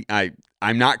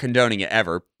 I'm not condoning it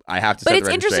ever. I have to. But it's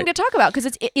interesting to talk about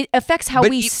because it affects how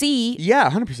we see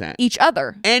 100% each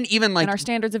other and even like and our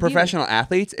standards of professional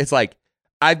athletes. It's like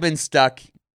I've been stuck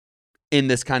in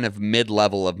this kind of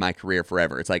mid-level of my career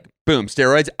forever. It's like, boom,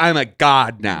 steroids. I'm a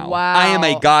god now. Wow. I am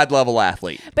a god level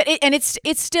athlete. But it's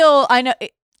still, I know.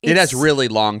 It has really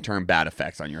long-term bad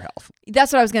effects on your health.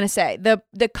 That's what I was going to say.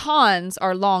 The cons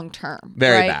are long-term.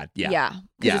 Very right? bad. Yeah. Yeah.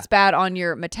 Because it's bad on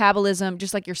your metabolism,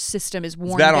 just like your system is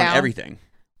worn down. It's bad on everything.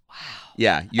 Wow.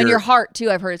 Yeah. And your heart,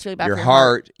 too. I've heard it's really bad for your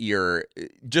heart. Your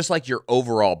just like your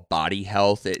overall body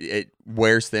health. It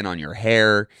wears thin on your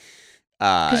hair.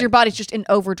 Because your body's just in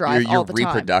overdrive all the time. Your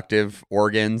reproductive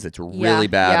organs, it's really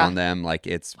bad on them. Like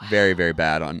it's very, very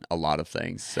bad on a lot of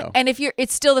things. So, and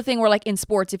it's still the thing where like in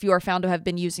sports, if you are found to have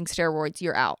been using steroids,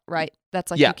 you're out, right? That's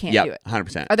like you can't do it.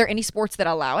 100%. Are there any sports that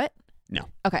allow it? No.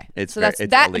 Okay. It's that's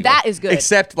illegal. That is good.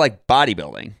 Except like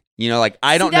bodybuilding. Like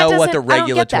I don't know what the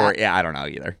regulatory. Yeah, I don't know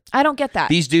either. I don't get that.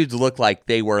 These dudes look like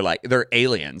they're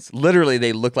aliens. Literally,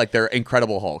 they look like they're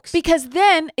Incredible Hulks. Because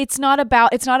then it's not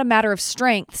a matter of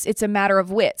strengths. It's a matter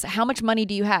of wits. How much money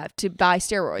do you have to buy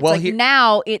steroids? Well,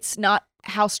 now it's not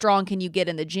how strong can you get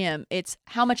in the gym. It's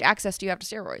how much access do you have to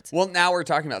steroids? Well, now we're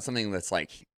talking about something that's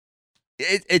like,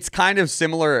 it's kind of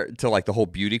similar to like the whole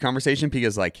beauty conversation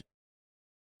because like.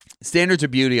 Standards of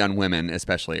beauty on women,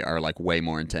 especially, are like way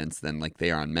more intense than like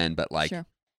they are on men. But like, sure.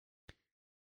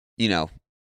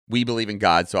 We believe in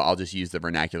God, so I'll just use the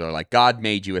vernacular. Like God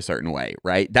made you a certain way,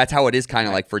 right? That's how it is, kind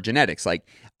of like for genetics. Like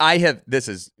I hope this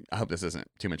isn't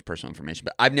too much personal information,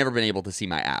 but I've never been able to see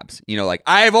my abs. Like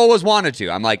I've always wanted to.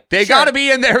 I'm like they got to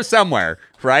be in there somewhere,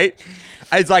 right?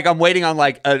 It's like I'm waiting on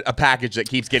like a package that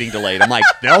keeps getting delayed. I'm like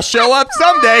they'll show up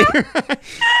someday.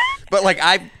 But like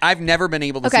I've never been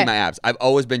able to see my abs. I've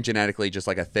always been genetically just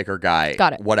like a thicker guy.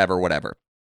 Got it. Whatever.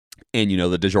 And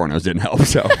the DiGiorno's didn't help.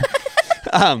 So,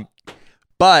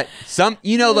 but some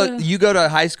you go to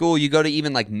high school, you go to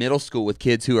even like middle school with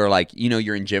kids who are like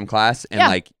you're in gym class and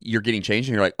like you're getting changed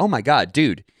and you're like, oh my god,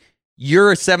 dude,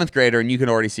 you're a 7th grader and you can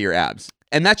already see your abs,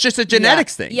 and that's just a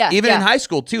genetics thing. Yeah. Even in high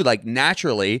school too, like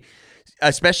naturally.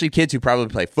 Especially kids who probably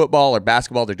play football or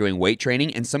basketball, they're doing weight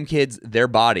training, and some kids, their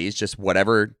bodies just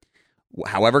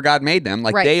however God made them,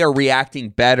 like they are reacting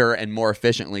better and more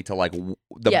efficiently to like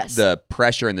the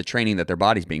pressure and the training that their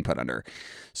body's being put under.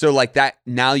 So like that,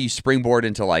 now you springboard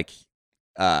into like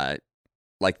the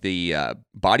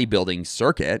bodybuilding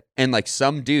circuit, and like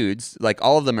some dudes, like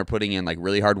all of them are putting in like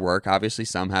really hard work. Obviously,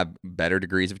 some have better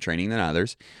degrees of training than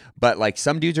others, but like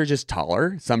some dudes are just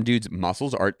taller. Some dudes'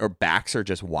 muscles or backs are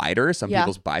just wider. Some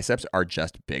people's biceps are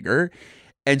just bigger.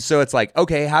 And so it's like,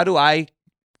 okay, how do I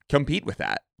compete with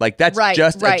that? Like that's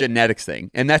just a genetics thing,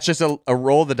 and that's just a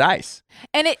roll of the dice.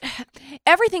 And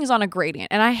everything's on a gradient.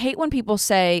 And I hate when people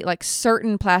say like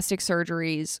certain plastic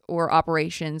surgeries or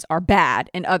operations are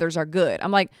bad and others are good.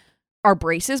 I'm like, are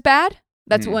braces bad?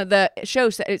 That's one of the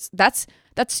shows that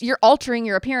that's you're altering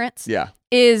your appearance. Yeah.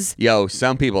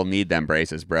 Some people need them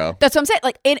braces, bro. That's what I'm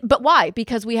saying. But why?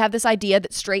 Because we have this idea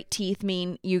that straight teeth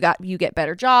mean you get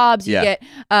better jobs. You get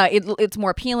it's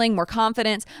more appealing, more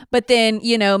confidence. But then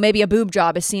maybe a boob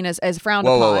job is seen as frowned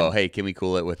upon. Whoa! Hey, can we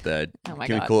cool it with the? We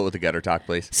cool it with the gutter talk,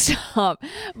 please? Stop.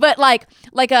 But like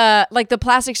the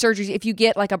plastic surgeries, if you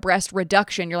get like a breast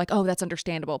reduction, you're like, oh, that's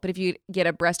understandable. But if you get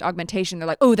a breast augmentation, they're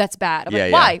like, oh, that's bad. I'm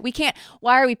like, why? We can't.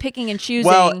 Why are we picking and choosing?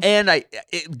 Well, and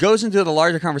it goes into the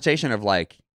larger conversation of like.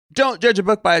 Don't judge a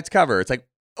book by its cover. It's like,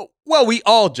 well, we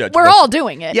all judge. We're all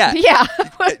doing it. Yeah. Yeah.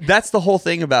 That's the whole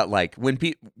thing about like when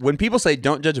people say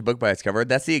don't judge a book by its cover,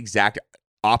 that's the exact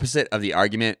opposite of the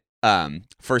argument.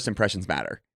 First impressions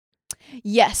matter.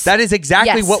 Yes. That is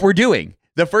exactly what we're doing.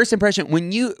 The first impression,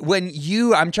 when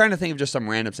you, I'm trying to think of just some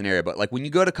random scenario, but like when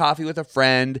you go to coffee with a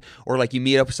friend or like you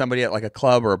meet up with somebody at like a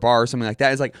club or a bar or something like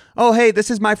that, it's like, oh, hey, this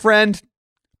is my friend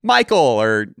Michael,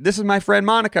 or this is my friend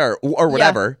Monica, or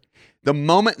whatever. Yeah. The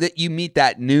moment that you meet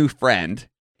that new friend,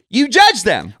 you judge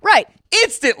them. Right.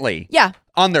 Instantly. Yeah.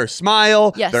 On their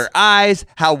smile, their eyes,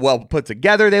 how well put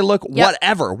together they look,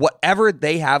 whatever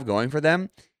they have going for them.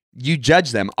 you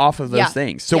judge them off of those Yeah.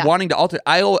 things. So Yeah. wanting to alter,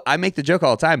 I make the joke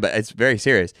all the time, but it's very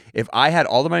serious. If I had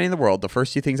all the money in the world, the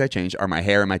first 2 things I change are my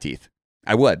hair and my teeth.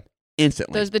 I would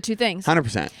instantly. Those are the 2 things.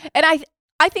 100%. And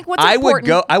I think what's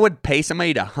important. I would pay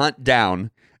somebody to hunt down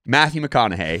Matthew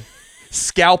McConaughey,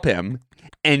 scalp him,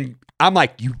 and I'm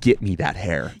like, you get me that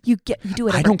hair. You do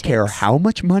it. I don't care how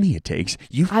much money it takes.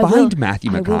 You I find will-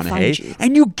 Matthew I will find McConaughey you.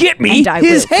 and you get me And I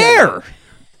his will kill hair. you.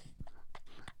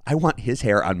 I want his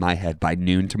hair on my head by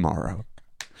noon tomorrow.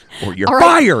 Or you're All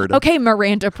right. fired. Okay,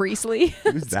 Miranda Priestley.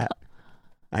 Who's that?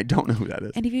 I don't know who that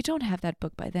is. And if you don't have that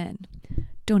book by then,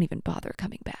 don't even bother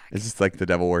coming back. Is this like The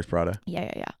Devil Wears Prada?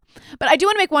 Yeah. But I do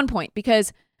want to make one point,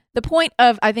 because the point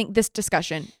of, I think, this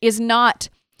discussion is not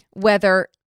whether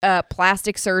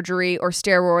plastic surgery or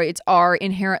steroids are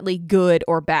inherently good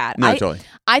or bad. No, totally.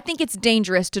 I think it's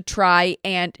dangerous to try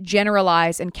and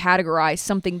generalize and categorize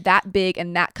something that big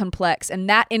and that complex and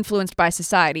that influenced by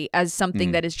society as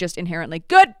something that is just inherently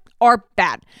good or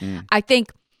bad. I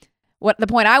think what the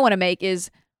point I want to make is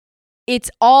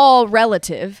it's all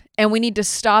relative, and we need to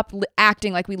stop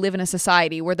acting like we live in a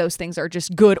society where those things are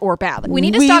just good or bad. Like, we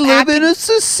need to stop live acting in a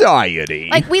society.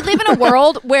 like we live in a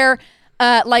world where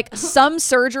like some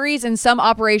surgeries and some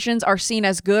operations are seen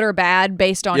as good or bad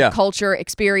based on culture,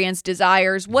 experience,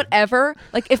 desires, whatever.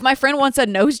 Like, if my friend wants a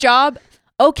nose job,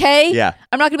 okay. Yeah.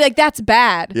 I'm not gonna be like, that's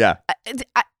bad. Yeah.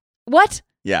 What?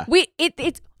 Yeah.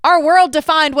 It's our world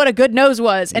defined what a good nose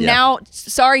was, and Yeah. now,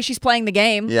 sorry, she's playing the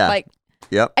game. Yeah. Like,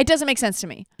 Yep. it doesn't make sense to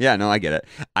me. Yeah, no, I get it.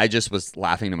 I just was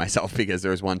laughing to myself because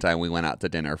there was one time we went out to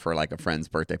dinner for like a friend's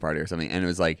birthday party or something, and it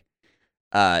was like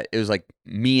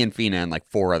me and Fina and like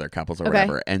 4 other couples or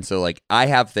whatever. And so like I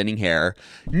have thinning hair.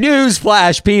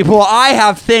 Newsflash, people, I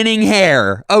have thinning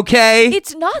hair. Okay,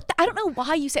 It's not. I don't know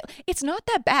why you say it's not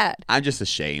that bad. I'm just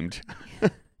ashamed.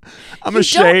 I'm You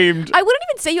ashamed. I wouldn't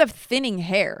even say you have thinning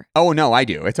hair, Oh no, I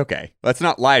do. It's okay. Let's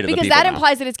not lie to the because people that now.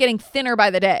 implies that it's getting thinner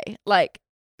by the day. Like,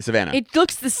 Savannah. it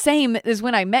looks the same as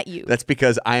when I met you. That's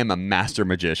because I am a master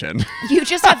magician. You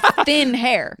just have thin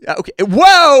hair. Okay.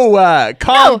 Whoa,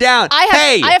 calm No, down. I have-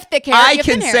 hey, I have thick hair, I you have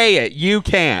can thin hair. say it. You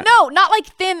can't. No, not like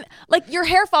thin. Like, your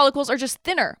hair follicles are just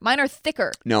thinner. Mine are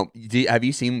thicker. No. Have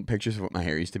you seen pictures of what my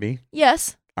hair used to be?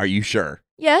 Yes. Are you sure?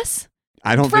 Yes.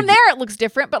 I don't From think there, it looks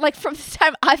different. But like from the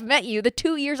time I've met you, the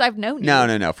 2 years I've known you.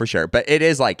 No, for sure. But it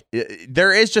is like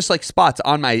there is just like spots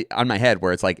on my head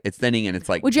where it's like it's thinning and it's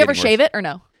like. Would you ever shave it or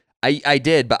no? I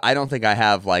did, but I don't think I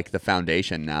have like the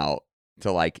foundation now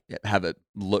to like have it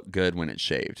look good when it's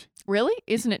shaved. Really?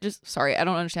 Isn't it just? Sorry, I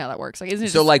don't understand how that works. Like, isn't it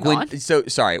So just like gone?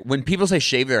 when people say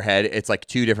shave their head, it's like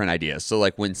 2 different ideas. So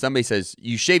like when somebody says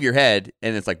you shave your head,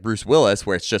 and it's like Bruce Willis,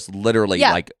 where it's just literally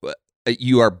Yeah. like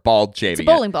you are bald shaving. It's a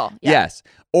bowling ball. Yeah. Yes.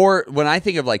 Or when I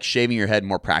think of like shaving your head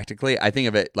more practically, I think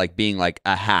of it like being like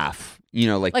a half. You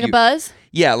know, like Like a buzz.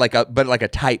 Yeah, like a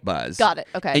tight buzz. Got it.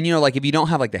 Okay. And you know, like if you don't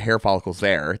have like the hair follicles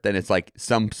there, then it's like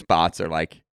some spots are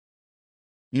like,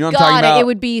 you know what I'm talking Got it. about? It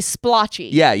would be splotchy.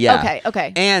 Yeah.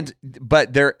 Okay. And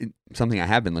but there, something I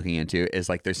have been looking into is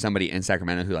like there's somebody in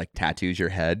Sacramento who like tattoos your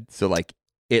head, so like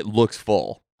it looks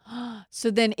full. So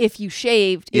then, if you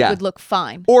shaved, it Yeah. would look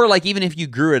fine. Or like even if you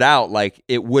grew it out, like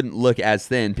it wouldn't look as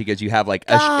thin because you have like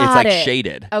it's Got like it.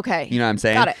 shaded. Okay. You know what I'm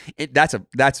saying? Got it.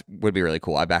 That's would be really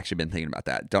cool. I've actually been thinking about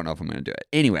that. Don't know if I'm going to do it.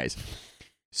 Anyways,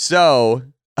 so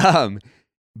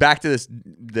back to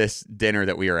this dinner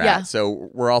that we were Yeah. at. So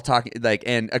we're all talking like,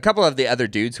 and a couple of the other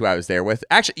dudes who I was there with.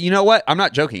 Actually, you know what? I'm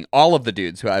not joking. All of the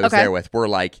dudes who I was Okay. there with were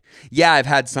like, yeah, I've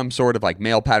had some sort of like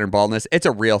male pattern baldness. It's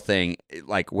a real thing.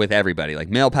 Like with everybody, like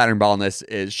male pattern baldness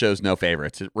shows no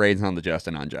favorites. It rains on the just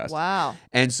and unjust. Wow.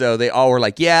 And so they all were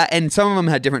like, yeah. And some of them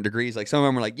had different degrees. Like some of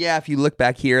them were like, yeah, if you look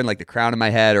back here in like the crown of my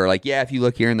head, or like, yeah, if you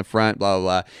look here in the front, blah, blah,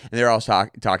 blah. And they're all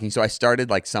talking. So I started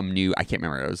like some new, I can't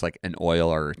remember. It was like an oil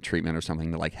or treatment or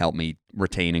something to like help me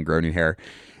retain and grow new hair.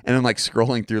 And I'm like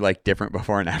scrolling through like different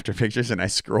before and after pictures. And I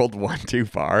scrolled one too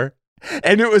far.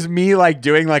 And it was me like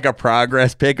doing like a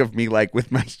progress pic of me like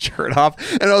with my shirt off.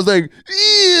 And I was like,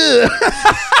 ew.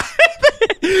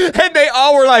 And they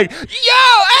all were like,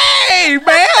 yo, hey,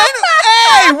 man.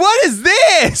 Hey, what is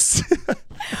this?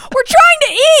 We're trying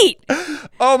to eat.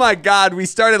 Oh my God. We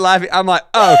started laughing. I'm like,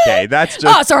 okay, that's just.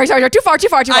 Oh, sorry. Too far.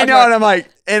 I know,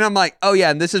 and I'm like, oh yeah,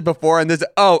 and this is before, and this.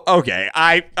 Oh, okay.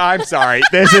 I'm sorry.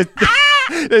 This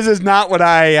is not what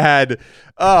I had.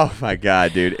 Oh my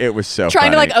God, dude, it was so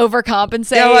Trying funny. to like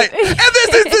overcompensate. Yeah, like, and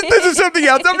this is something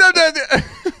else.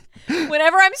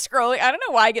 Whenever I'm scrolling, I don't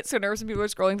know why I get so nervous when people are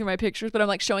scrolling through my pictures, but I'm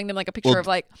like showing them like a picture of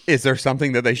like. Is there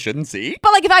something that they shouldn't see?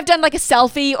 But like if I've done like a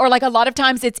selfie or like a lot of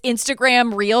times it's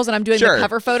Instagram Reels and I'm doing the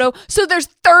cover photo. So there's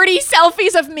 30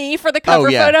 selfies of me for the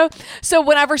cover photo. So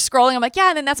whenever scrolling, I'm like, yeah,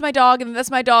 and then that's my dog, and then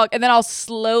that's my dog. And then I'll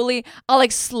slowly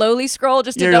scroll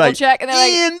just to double check. And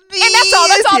then like, and that's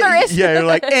all there is. Yeah, you're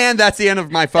like, and that's the end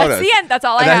of my photos. That's the end. That's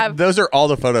all I have. Those are all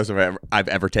the photos I've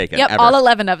ever taken. Yep, ever. all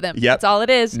 11 of them. Yep. That's all it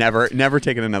is. Never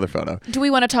taken another photo. Do we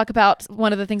want to talk about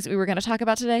one of the things that we were going to talk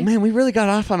about today? Man, we really got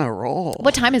off on a roll.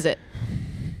 What time is it?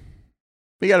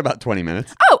 We got about 20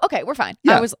 minutes. Oh, okay, we're fine.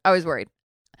 Yeah. I was worried.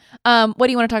 What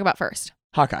do you want to talk about first?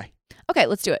 Hawkeye. Okay,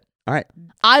 let's do it. All right.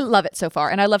 I love it so far,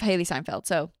 and I love Haley Steinfeld.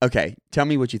 So okay, tell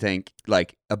me what you think,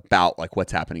 like about like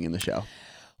what's happening in the show.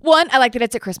 One, I like that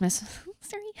it's at Christmas.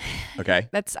 Sorry. Okay.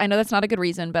 I know that's not a good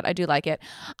reason, but I do like it.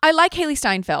 I like Haley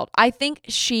Steinfeld. I think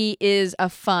she is a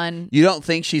fun. You don't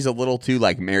think she's a little too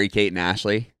like Mary-Kate and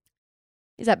Ashley?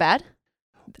 Is that bad?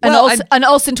 Well, an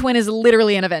Olsen twin is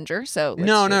literally an Avenger. So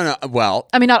no. Well,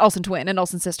 I mean, not Olsen twin, an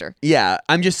Olsen sister. Yeah,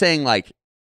 I'm just saying like.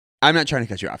 I'm not trying to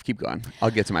cut you off. Keep going.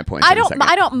 I'll get to my point. I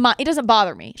don't mind. It doesn't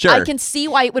bother me. Sure. I can see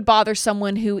why it would bother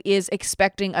someone who is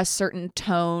expecting a certain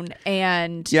tone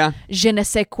and je ne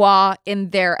sais quoi in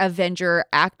their Avenger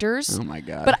actors. Oh my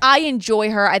God. But I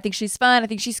enjoy her. I think she's fun. I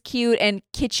think she's cute and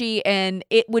kitschy, and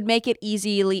it would make it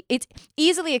easily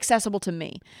accessible to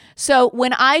me. So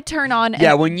when I turn on,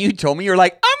 when you told me, you're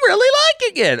like, I'm really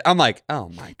liking it. I'm like, oh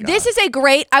my God. This is a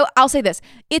great. I'll say this.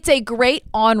 It's a great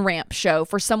on-ramp show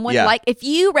for someone like if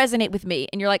you resonate with me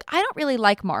and you're like, I don't really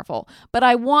like Marvel, but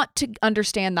I want to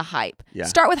understand the hype.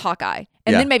 Start with Hawkeye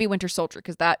and then maybe Winter Soldier,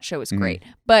 because that show is great.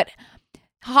 But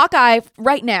Hawkeye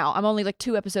right now, I'm only like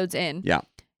 2 episodes in,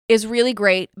 is really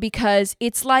great because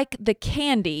it's like the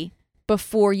candy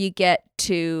before you get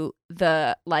to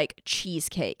the like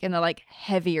cheesecake and the like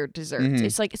heavier desserts.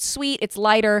 It's like it's sweet, it's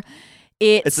lighter.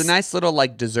 It's a nice little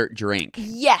like dessert drink.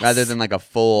 Yes. Rather than like a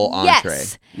full entree.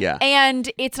 Yes. Yeah.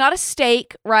 And it's not a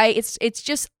steak, right? It's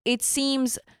just, it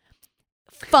seems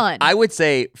fun. I would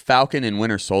say Falcon and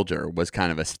Winter Soldier was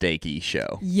kind of a steaky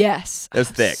show. Yes. It was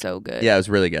thick. So good. Yeah, it was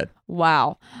really good.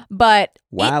 Wow. But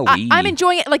Wowee. I'm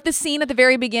enjoying it. Like the scene at the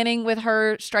very beginning with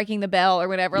her striking the bell or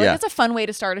whatever. Like it's a fun way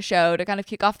to start a show, to kind of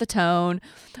kick off the tone.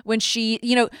 When she,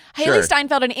 Haley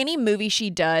Steinfeld, in any movie she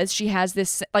does, she has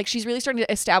this, like, she's really starting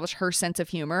to establish her sense of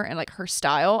humor and like her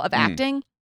style of acting.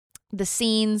 The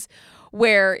scenes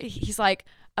where he's like,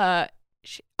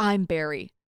 I'm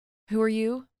Barry. Who are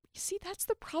you? You see, that's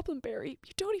the problem, Barry.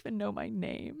 You don't even know my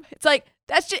name. It's like,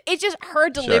 it's just her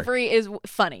delivery is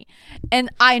funny. And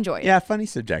I enjoy it. Yeah, funny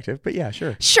subjective, but yeah,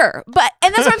 sure. Sure.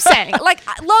 And that's what I'm saying. Like,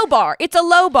 low bar. It's a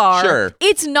low bar. Sure.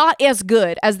 It's not as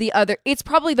good as the other. It's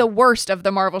probably the worst of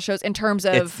the Marvel shows in terms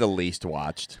of. It's the least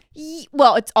watched.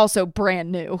 Well, it's also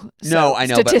brand new. So no, I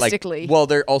know, statistically. But like, well,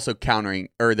 they're also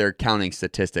they're counting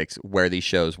statistics where these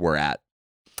shows were at.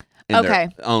 In their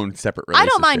own separate releases. I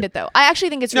don't mind it, though. I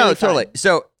actually think it's really fun. Totally.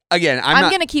 So, again, I'm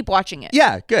going to keep watching it.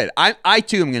 Yeah, good. I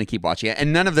too am going to keep watching it.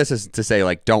 And none of this is to say,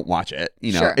 like, don't watch it.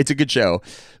 Sure. It's a good show.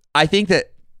 I think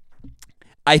that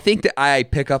I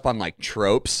pick up on, like,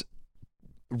 tropes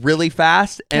really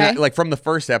fast. And, like, from the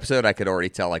first episode, I could already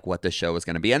tell, like, what the show was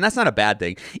going to be. And that's not a bad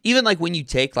thing. Even, like, when you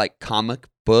take, like, comic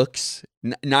books,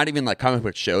 not even, like, comic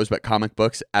book shows, but comic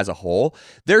books as a whole,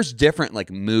 there's different, like,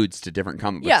 moods to different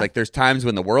comic books. Yeah. Like, there's times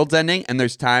when the world's ending, and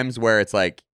there's times where it's,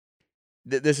 like,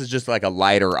 this is just like a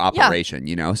lighter operation,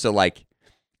 So like,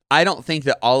 I don't think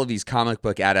that all of these comic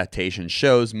book adaptation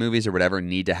shows, movies or whatever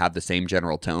need to have the same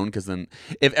general tone. Because then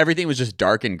if everything was just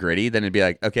dark and gritty, then it'd be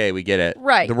like, okay, we get it.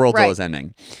 Right. The world's always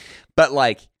ending. But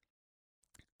like,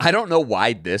 I don't know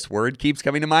why this word keeps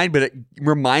coming to mind, but it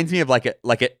reminds me of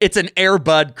it's an Air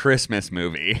Bud Christmas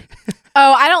movie.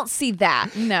 Oh, I don't see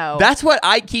that. No. That's what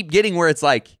I keep getting, where it's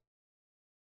like,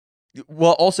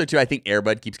 well, also too, I think Air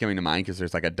Bud keeps coming to mind because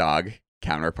there's like a dog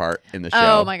counterpart in the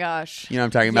show. Oh my gosh. You know what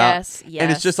I'm talking about? Yes.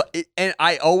 And it's just like, and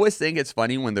I always think it's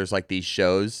funny when there's like these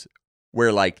shows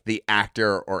where like the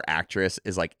actor or actress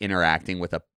is like interacting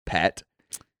with a pet,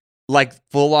 like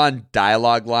full on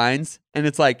dialogue lines. And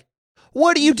it's like,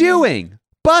 what are you doing?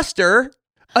 Buster?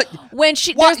 When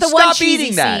there's the one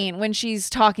cheesy scene when she's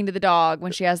talking to the dog,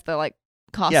 when she has the like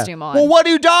costume on. Well, what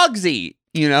do dogs eat?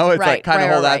 It's like kind of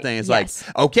whole that thing. It's like,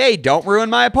 okay, don't ruin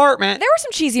my apartment. There were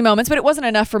some cheesy moments, but it wasn't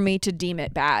enough for me to deem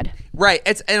it bad. Right.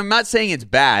 And I'm not saying it's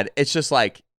bad. It's just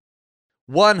like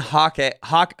one hockey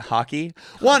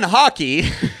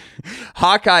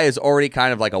Hawkeye is already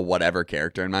kind of like a whatever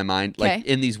character in my mind. Like Okay.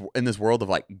 in this world of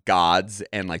like gods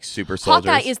and like super soldiers.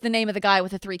 Hawkeye is the name of the guy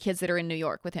with the 3 kids that are in New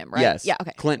York with him, right? Yes. Yeah,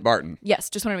 okay. Clint Barton. Yes,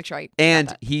 just want to make sure I got And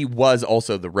that. he was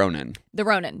also the Ronin. The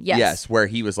Ronin, yes. Yes, where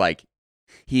he was like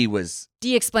he was Do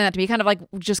you explain that to me? He kind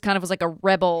of was like a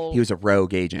rebel. he was a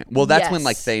rogue agent. Well, that's when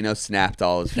like Yes. Thanos snapped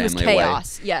all his He was family away.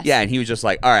 chaos. Yes. Yeah, and he was just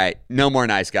like, "All right, no more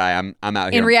nice guy. I'm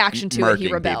out here." In reaction to it, he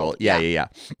murking rebelled. people. Yeah, Yeah. yeah,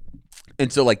 yeah.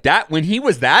 And so like that when he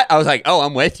was that, I was like, "Oh,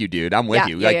 I'm with you, dude. I'm with Yeah,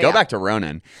 you. yeah, Like yeah, go yeah. back to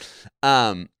Ronin."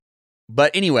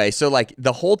 But anyway, so like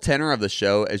the whole tenor of the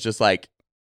show is just like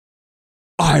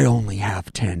I only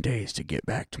have 10 days to get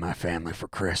back to my family for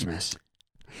Christmas.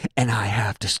 And I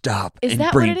have to stop Is and that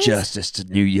what bring it is? justice to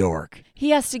New York.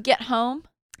 He has to get home.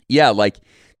 Yeah, like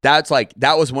that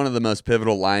was one of the most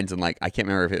pivotal lines, and like I can't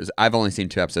remember if it was. I've only seen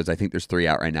 2 episodes. I think there's 3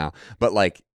 out right now. But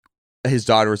like his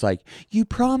daughter was like, "You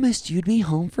promised you'd be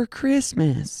home for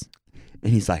Christmas,"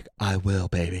 and he's like, "I will,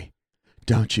 baby.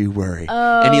 Don't you worry."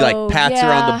 And he like pats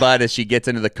her on the butt as she gets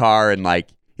into the car, and like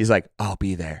he's like, "I'll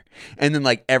be there." And then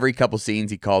like every couple scenes,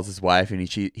 he calls his wife, and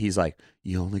he's like,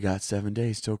 "You only got 7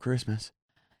 days till Christmas."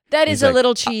 That He's is a like,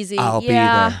 little cheesy. I'll be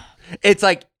yeah. there. It's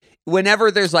like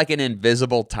whenever there's like an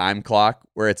invisible time clock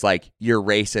where it's like you're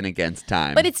racing against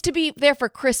time. But it's to be there for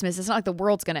Christmas. It's not like the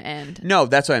world's going to end. No,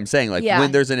 that's what I'm saying. Like Yeah.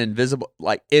 when there's an invisible,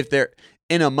 like if there,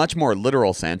 in a much more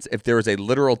literal sense, if there was a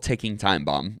literal ticking time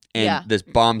bomb and Yeah. this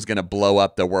bomb's going to blow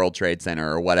up the World Trade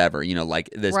Center or whatever, like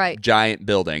this Right. giant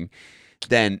building,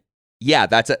 then yeah,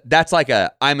 that's like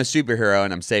I'm a superhero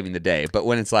and I'm saving the day. But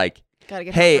when it's like, Gotta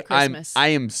get hey, home for Christmas. I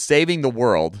am saving the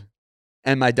world,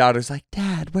 and my daughter's like,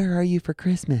 Dad, where are you for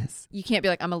Christmas? You can't be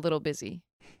like, I'm a little busy.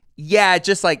 Yeah,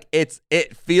 just like it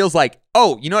feels like,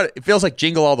 oh, you know what? It feels like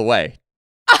Jingle All the Way.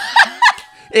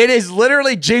 It is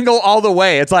literally Jingle All the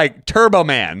Way. It's like Turbo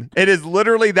Man. It is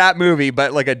literally that movie,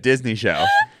 but like a Disney show.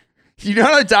 You know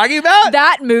what I'm talking about?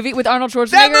 That movie with Arnold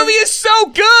Schwarzenegger. That movie is so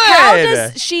good. How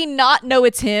does she not know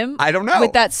it's him? I don't know.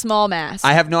 With that small mask.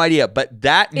 I have no idea, but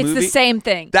that it's movie, the same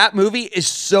thing. that movie is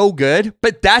so good,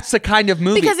 but that's the kind of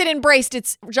movie. Because it embraced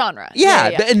its genre. yeah,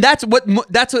 and that's what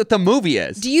the movie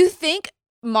is. Do you think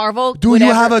Marvel Do would you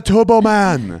ever- have a Turbo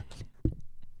Man?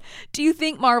 Do you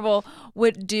think Marvel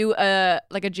would do a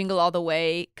Jingle All the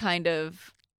Way kind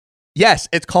of? Yes,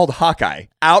 it's called Hawkeye.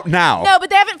 Out now. No, but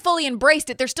they haven't fully embraced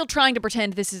it. They're still trying to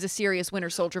pretend this is a serious Winter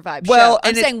Soldier vibe Well, show. I'm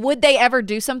and saying, would they ever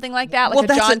do something like that? Like well, a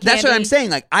John that's what I'm Candy? saying.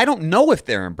 Like, I don't know if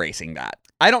they're embracing that.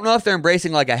 I don't know if they're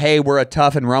embracing like a, hey, we're a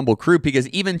tough and rumble crew, because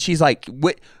even she's like,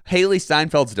 Haley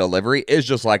Steinfeld's delivery is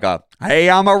just like a, hey,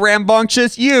 I'm a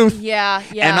rambunctious youth. Yeah,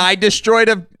 yeah. And I destroyed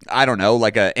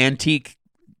like a antique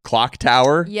clock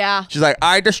tower. Yeah. She's like,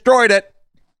 I destroyed it.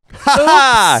 Ha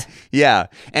ha! Yeah.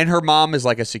 And her mom is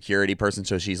like a security person,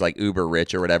 so she's like uber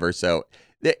rich or whatever. So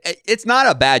it's not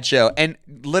a bad show. And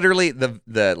literally the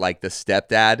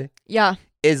stepdad Yeah.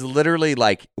 is literally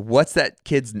like, what's that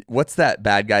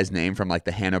bad guy's name from like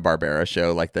the Hanna-Barbera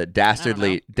show, like the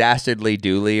Dastardly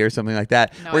Dooley or something like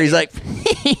that, No where he's idea. like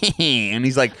and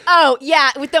he's like, Oh,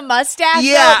 yeah, with the mustache.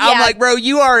 yeah, though? I'm like, bro,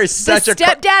 you are the such a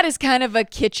stepdad is kind of a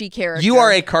kitschy character. you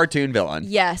are a cartoon villain.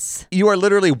 Yes. You are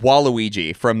literally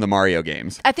Waluigi from the Mario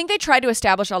games. I think they tried to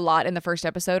establish a lot in the first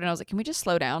episode, and I was like, can we just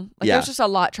slow down? Like, Yeah. there's just a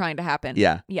lot trying to happen.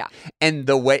 Yeah. Yeah. And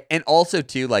the way, and also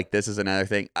too, like this is another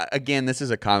thing. Again, this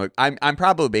is a comic. I'm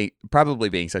probably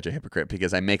being such a hypocrite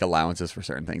because I make allowances for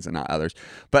certain things and not others.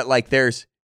 But like, there's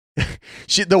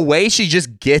the way she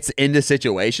just gets into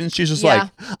situations. She's just Yeah.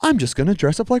 like, I'm just gonna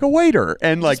dress up like a waiter,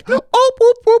 and like, oh,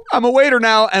 whoop, whoop, I'm a waiter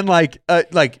now, and like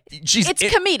she's It's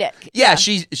comedic. yeah,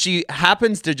 she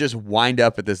happens to just wind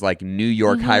up at this like New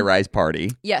York Mm-hmm. high-rise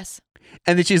party. Yes.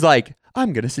 And then she's like,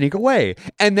 I'm going to sneak away.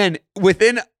 And then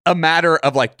within a matter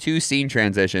of like 2 scene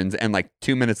transitions and like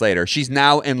 2 minutes later, she's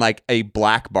now in like a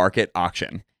black market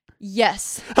auction.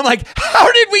 Yes. I'm like,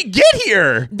 how did we get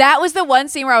here? That was the one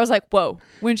scene where I was like, whoa.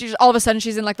 When she's all of a sudden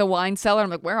she's in like the wine cellar. I'm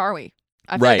like, where are we?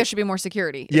 I feel Right. like there should be more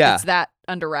security. If Yeah. it's that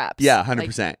under wraps. Yeah, Like,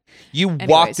 100%. You anyways.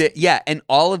 walked it. Yeah. And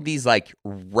all of these like,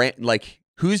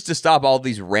 who's to stop all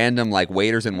these random like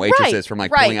waiters and waitresses from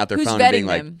like pulling out their Who's phone and being vetting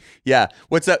like, them? yeah,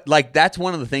 what's up? Like, that's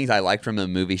one of the things I like from the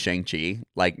movie Shang-Chi.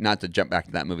 Like, not to jump back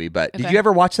to that movie, but did Okay. you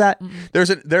ever watch that?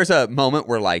 There's a moment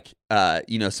where like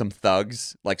some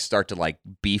thugs like start to like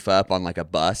beef up on like a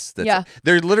bus. Yeah.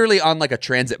 They're literally on like a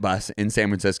transit bus in San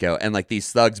Francisco, and like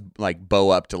these thugs like bow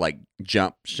up to like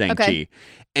jump Shang-Chi. Okay.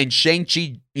 And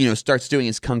Shang-Chi, starts doing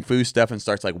his kung fu stuff and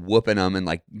starts like whooping them and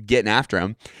like getting after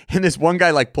him. And this one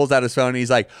guy like pulls out his phone and he's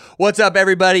like, "What's up,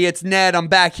 everybody? It's Ned. I'm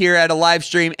back here at a live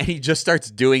stream." And he just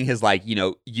starts doing his like,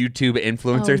 YouTube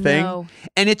influencer thing. No.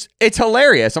 And it's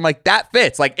hilarious. I'm like, that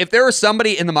fits. Like if there was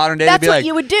somebody in the modern day, That's they'd be what like,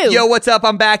 you would do. "Yo, what's up?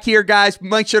 I'm back here, guys.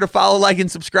 Make sure to follow, like,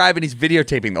 and subscribe." And he's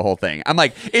videotaping the whole thing. I'm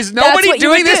like, is nobody what you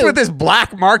doing would this do. with this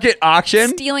black market auction?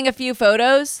 Stealing a few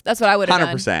photos. That's what I would have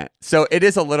done. 100%. So it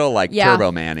is a little like Yeah.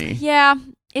 Turbo Manny. Yeah.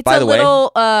 It's By a the way-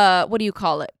 little, what do you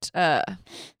call it?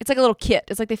 It's like a little kit.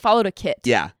 It's like they followed a kit.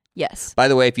 Yeah. Yes. By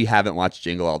the way, if you haven't watched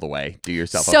Jingle All the Way, do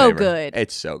yourself a So favor. good.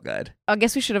 It's so good. I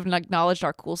guess we should have acknowledged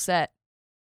our cool set.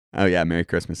 Oh yeah, Merry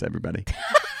Christmas, everybody.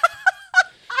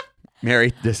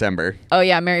 Merry December. Oh,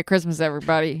 yeah. Merry Christmas,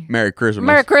 everybody. Merry Christmas.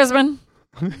 Merry Christmas.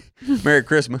 Merry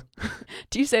Christmas.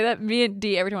 Do you say that? Me and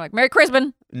D every time we're like, Merry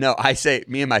Christmas. No,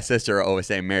 me and my sister are always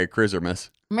saying Merry Christmas.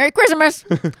 Merry Christmas.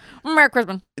 Merry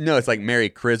Christmas. No, it's like Merry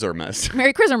Christmas.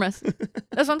 Merry Christmas.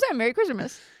 That's what I'm saying. Merry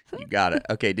Christmas. You got it.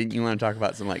 Okay, didn't you want to talk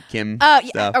about some like Kim Yeah.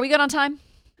 stuff? Are we good on time?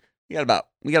 We got about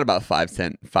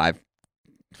 10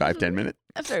 minutes.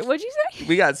 I'm sorry. What'd you say?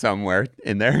 We got somewhere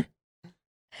in there.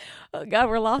 Oh, God,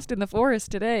 we're lost in the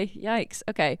forest today. Yikes.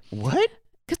 Okay. What?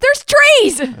 Because there's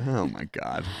trees. Oh my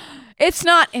God. It's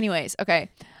not. Anyways. Okay.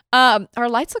 Our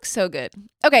lights look so good.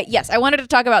 Okay. Yes. I wanted to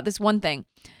talk about this one thing.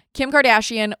 Kim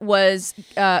Kardashian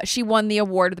she won the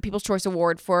award, the People's Choice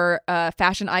Award for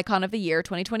Fashion Icon of the Year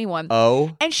 2021.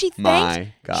 Oh, and she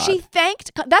my God.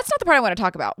 That's not the part I want to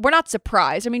talk about. We're not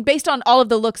surprised. I mean, based on all of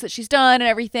the looks that she's done and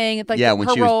everything. It's like yeah, when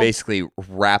her she role. was basically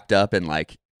wrapped up in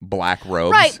like black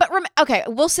robes. Right. But okay,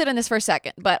 we'll sit in this for a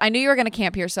second. But I knew you were going to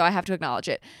camp here, so I have to acknowledge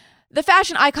it. The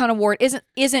Fashion Icon Award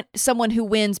isn't someone who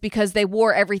wins because they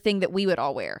wore everything that we would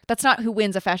all wear. That's not who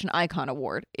wins a Fashion Icon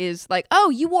Award. Is like, oh,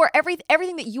 you wore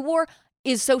everything that you wore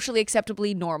is socially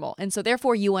acceptably normal, and so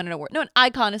therefore you won an award. No, an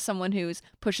icon is someone who's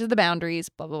pushes the boundaries.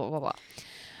 Blah blah blah blah blah.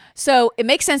 So it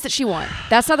makes sense that she won.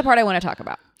 That's not the part I want to talk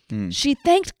about. She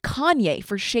thanked Kanye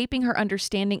for shaping her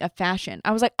understanding of fashion.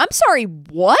 I was like, I'm sorry,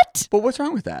 what? But what's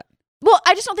wrong with that? Well,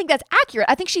 I just don't think that's accurate.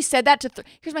 I think she said that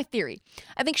here's my theory.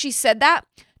 I think she said that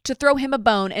to throw him a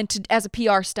bone and as a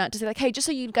PR stunt to say like, hey, just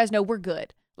so you guys know, we're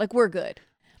good. Like, we're good.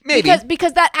 Maybe.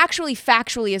 Because that actually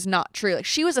factually is not true. Like,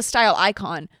 she was a style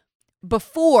icon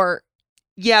before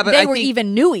Yeah, but they I were think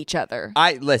even knew each other.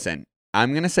 listen.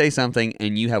 I'm gonna say something,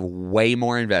 and you have way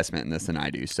more investment in this than I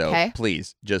do. So Okay.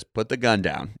 please, just put the gun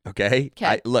down, okay?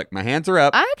 'Kay. Look, my hands are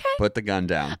up. Okay. Put the gun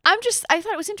down. I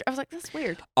thought it was interesting. I was like, that's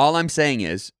weird. All I'm saying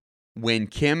is, when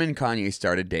Kim and Kanye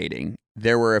started dating,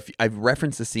 there were I've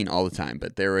referenced this scene all the time,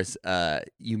 but there was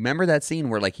you remember that scene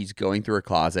where like he's going through a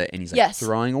closet and he's like Yes.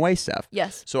 throwing away stuff.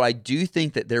 Yes. So I do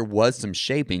think that there was some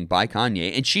shaping by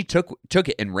Kanye, and she took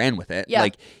it and ran with it. Yeah.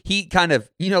 Like he kind of,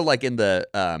 like in the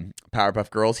Powerpuff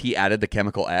Girls, he added the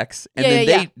chemical X, and Yeah,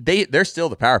 then yeah, they're still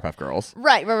the Powerpuff Girls.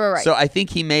 Right. So I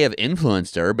think he may have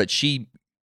influenced her, but she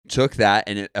took that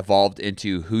and it evolved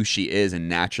into who she is and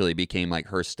naturally became like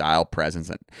her style presence.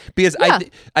 Because Yeah.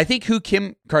 I think who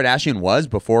Kim Kardashian was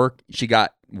before she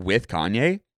got with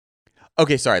Kanye.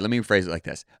 Okay, sorry, let me rephrase it like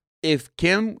this. If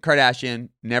Kim Kardashian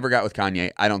never got with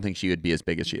Kanye, I don't think she would be as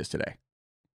big as she is today.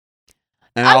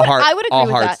 And I would agree I'll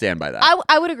with hard that. stand by that.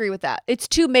 I would agree with that. It's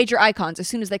two major icons. As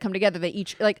soon as they come together, they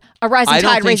each like a rising I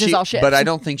don't tide think raises she, all ships. but I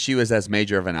don't think she was as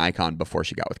major of an icon before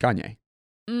she got with Kanye.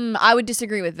 I would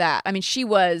disagree with that. I mean, she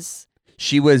was.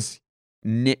 She was,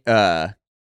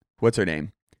 what's her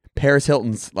name? Paris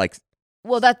Hilton's like.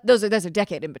 Well, there's a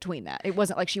decade in between that. It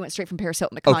wasn't like she went straight from Paris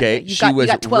Hilton to Kanye. Okay, You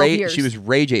got 12 years. She was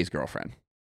Ray J's girlfriend.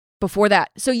 Before that.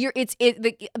 So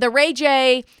the Ray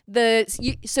J,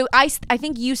 I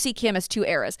think you see Kim as two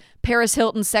eras. Paris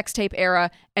Hilton sex tape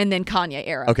era and then Kanye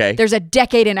era. Okay. There's a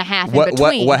decade and a half in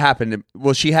between. What happened?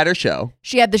 Well, she had her show.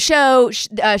 She had the show.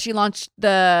 She launched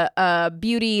the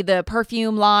beauty, the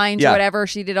perfume lines or whatever.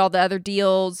 She did all the other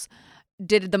deals.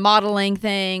 Did the modeling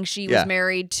thing. She was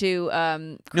married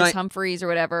to Chris Humphries or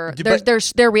whatever.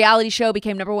 Their reality show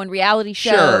became #1 reality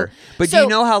show. Sure. But do you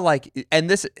know how like and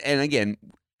again,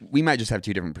 we might just have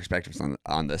two different perspectives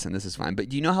on this, and this is fine. But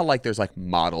do you know how like there's like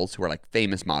models who are like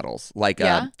famous models, like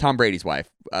Tom Brady's wife,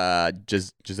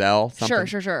 Giselle? Something?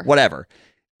 Sure. Whatever.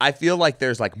 I feel like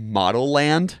there's like model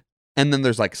land, and then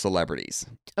there's like celebrities.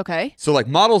 Okay. So like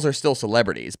models are still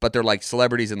celebrities, but they're like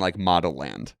celebrities in like model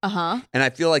land. And I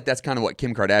feel like that's kind of what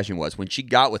Kim Kardashian was. When she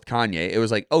got with Kanye, it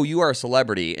was like, oh, you are a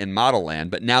celebrity in model land,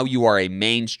 but now you are a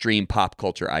mainstream pop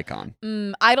culture icon.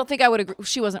 I don't think I would agree.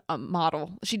 She wasn't a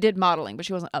model. She did modeling, but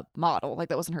she wasn't a model. Like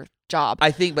that wasn't her job.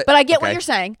 I think, but I get what you're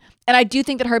saying. And I do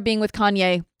think that her being with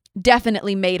Kanye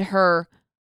definitely made her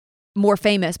more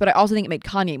famous, but I also think it made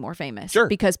Kanye more famous. Sure.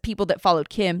 Because people that followed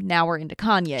Kim now are into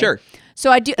Kanye. Sure.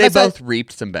 So I do. They both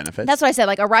reaped some benefits. That's what I said.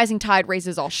 Like a rising tide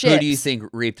raises all ships. Who do you think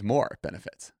reaped more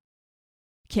benefits?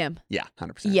 Kim. Yeah,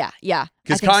 100%. Yeah.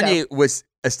 Because Kanye was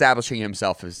establishing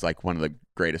himself as like one of the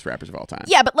greatest rappers of all time.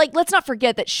 Yeah, but like let's not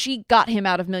forget that she got him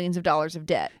out of millions of dollars of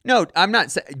debt. No, I'm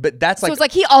not saying, but that's like. So it's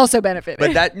like he also benefited.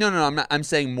 But that no, I'm not. I'm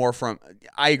saying more from.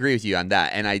 I agree with you on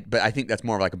that, but I think that's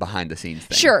more of like a behind the scenes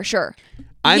thing. Sure.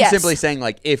 I'm simply saying,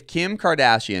 like, if Kim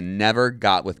Kardashian never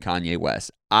got with Kanye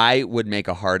West, I would make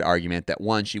a hard argument that,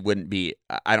 one, she wouldn't be,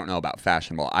 I don't know about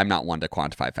fashionable. I'm not one to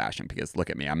quantify fashion because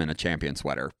look at me. I'm in a Champion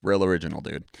sweater. Real original,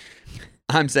 dude.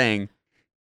 I'm saying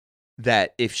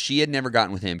that if she had never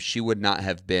gotten with him, she would not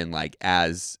have been, like,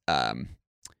 as,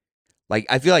 like,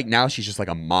 I feel like now she's just like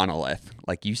a monolith.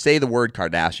 Like, you say the word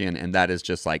Kardashian, and that is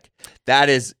just, like, that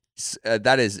is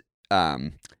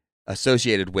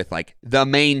associated with like the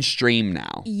mainstream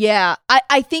now. Yeah,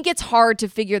 I think it's hard to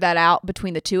figure that out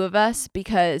between the two of us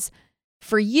because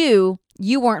for you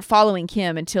weren't following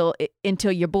Kim until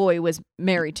your boy was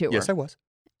married to her. Yes, I was.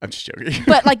 I'm just joking.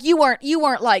 But like you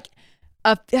weren't like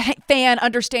a fan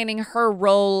understanding her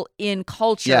role in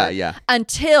culture. Yeah.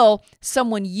 Until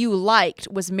someone you liked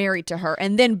was married to her,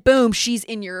 and then boom, she's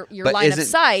in your line of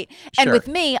sight. And Sure. with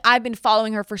me, I've been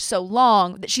following her for so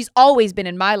long that she's always been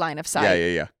in my line of sight.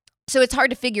 Yeah. So it's hard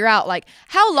to figure out, like,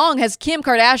 how long has Kim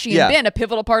Kardashian been a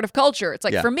pivotal part of culture? It's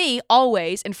like, for me,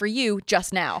 always, and for you,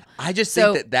 just now. I just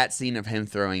think that scene of him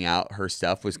throwing out her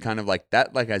stuff was kind of like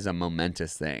that, like as a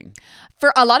momentous thing.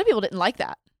 For a lot of people didn't like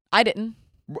that. I didn't.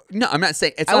 No, I'm not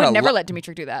saying it's. I would never let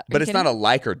Dimitri do that. But it's not a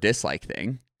like or dislike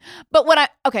thing. But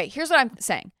here's what I'm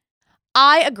saying.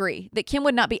 I agree that Kim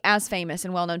would not be as famous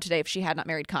and well known today if she had not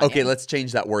married Kanye. Okay, let's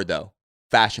change that word though.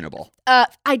 Fashionable.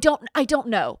 I don't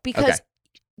know because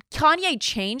Kanye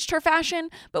changed her fashion,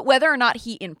 but whether or not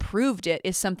he improved it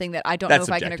is something that I don't know if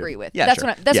subjective. I can agree with. Yeah, that's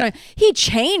sure. what he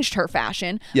changed her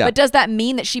fashion, but does that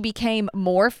mean that she became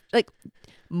more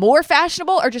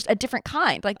fashionable or just a different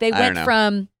kind? Like they went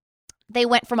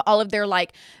from all of their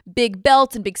like big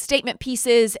belts and big statement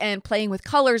pieces and playing with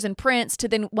colors and prints to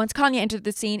then once Kanye entered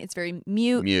the scene, it's very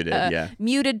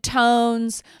muted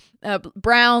tones.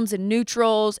 Browns and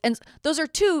neutrals, and those are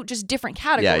two just different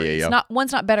categories. Yeah.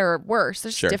 One's not better or worse.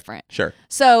 They're just different. Sure.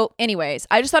 So, anyways,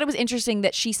 I just thought it was interesting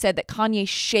that she said that Kanye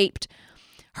shaped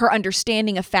her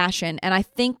understanding of fashion, and I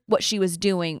think what she was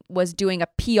doing a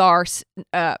PR.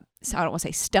 I don't want to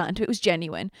say stunt. It was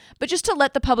genuine, but just to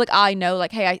let the public eye know,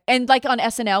 like, hey, and like on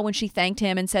SNL when she thanked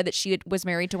him and said that she was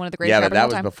married to one of the greatest. Yeah, but that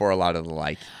was before a lot of the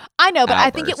like. I know, but outbursts.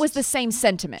 I think it was the same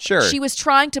sentiment. Sure, she was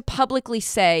trying to publicly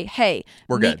say, hey,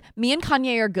 we're good. Me and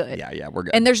Kanye are good. Yeah, we're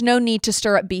good. And there's no need to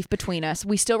stir up beef between us.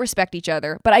 We still respect each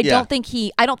other, but I don't think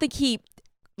he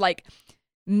like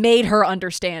made her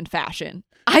understand fashion.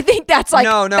 I think that's like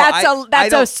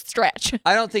that's a stretch.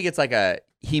 I don't think it's like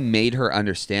he made her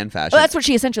understand fashion. Well, that's what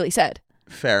she essentially said.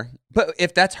 Fair. But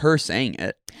if that's her saying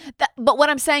it. But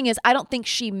what I'm saying is I don't think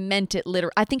she meant it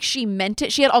literally. I think she meant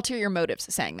it. She had ulterior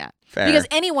motives saying that. Fair. Because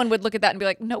anyone would look at that and be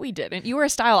like, no, we didn't. You were a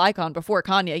style icon before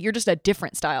Kanye. You're just a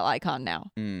different style icon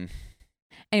now.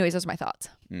 Anyways, those are my thoughts.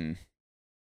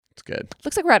 It's good.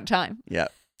 Looks like we're out of time. Yeah.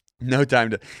 No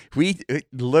time to. We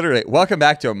literally. Welcome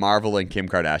back to a Marvel and Kim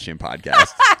Kardashian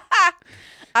podcast.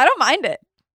 I don't mind it.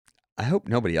 I hope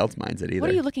nobody else minds it either. What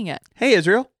are you looking at? Hey,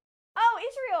 Israel. Oh,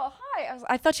 Israel. Hi.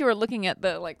 I thought you were looking at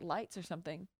the like lights or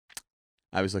something.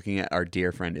 I was looking at our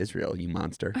dear friend Israel, you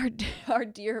monster. Our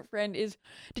dear friend is.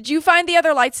 Did you find the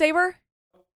other lightsaber?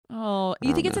 Oh,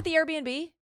 you think it's at the Airbnb?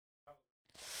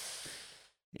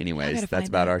 Anyways, that's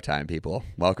about our time, people.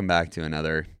 Welcome back to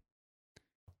another.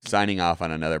 Signing off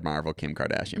on another Marvel Kim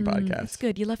Kardashian podcast. It's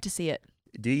good. You love to see it.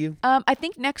 Do you? I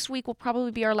think next week will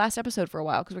probably be our last episode for a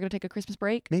while because we're going to take a Christmas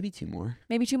break. Maybe two more.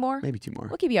 Maybe two more? Maybe two more.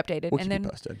 We'll keep you updated. We'll and keep then you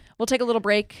posted. We'll take a little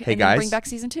break hey and guys, then bring back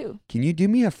season 2. Can you do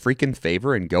me a freaking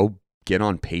favor and go get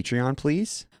on Patreon,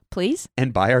 please? Please?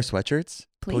 And buy our sweatshirts?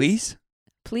 Please?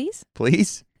 Please?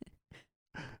 Please?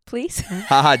 Please?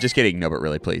 Haha, just kidding. No, but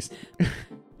really, please.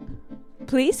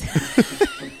 Please?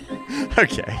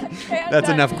 Okay. That's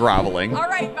enough groveling. All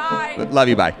right, bye. Love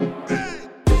you, bye.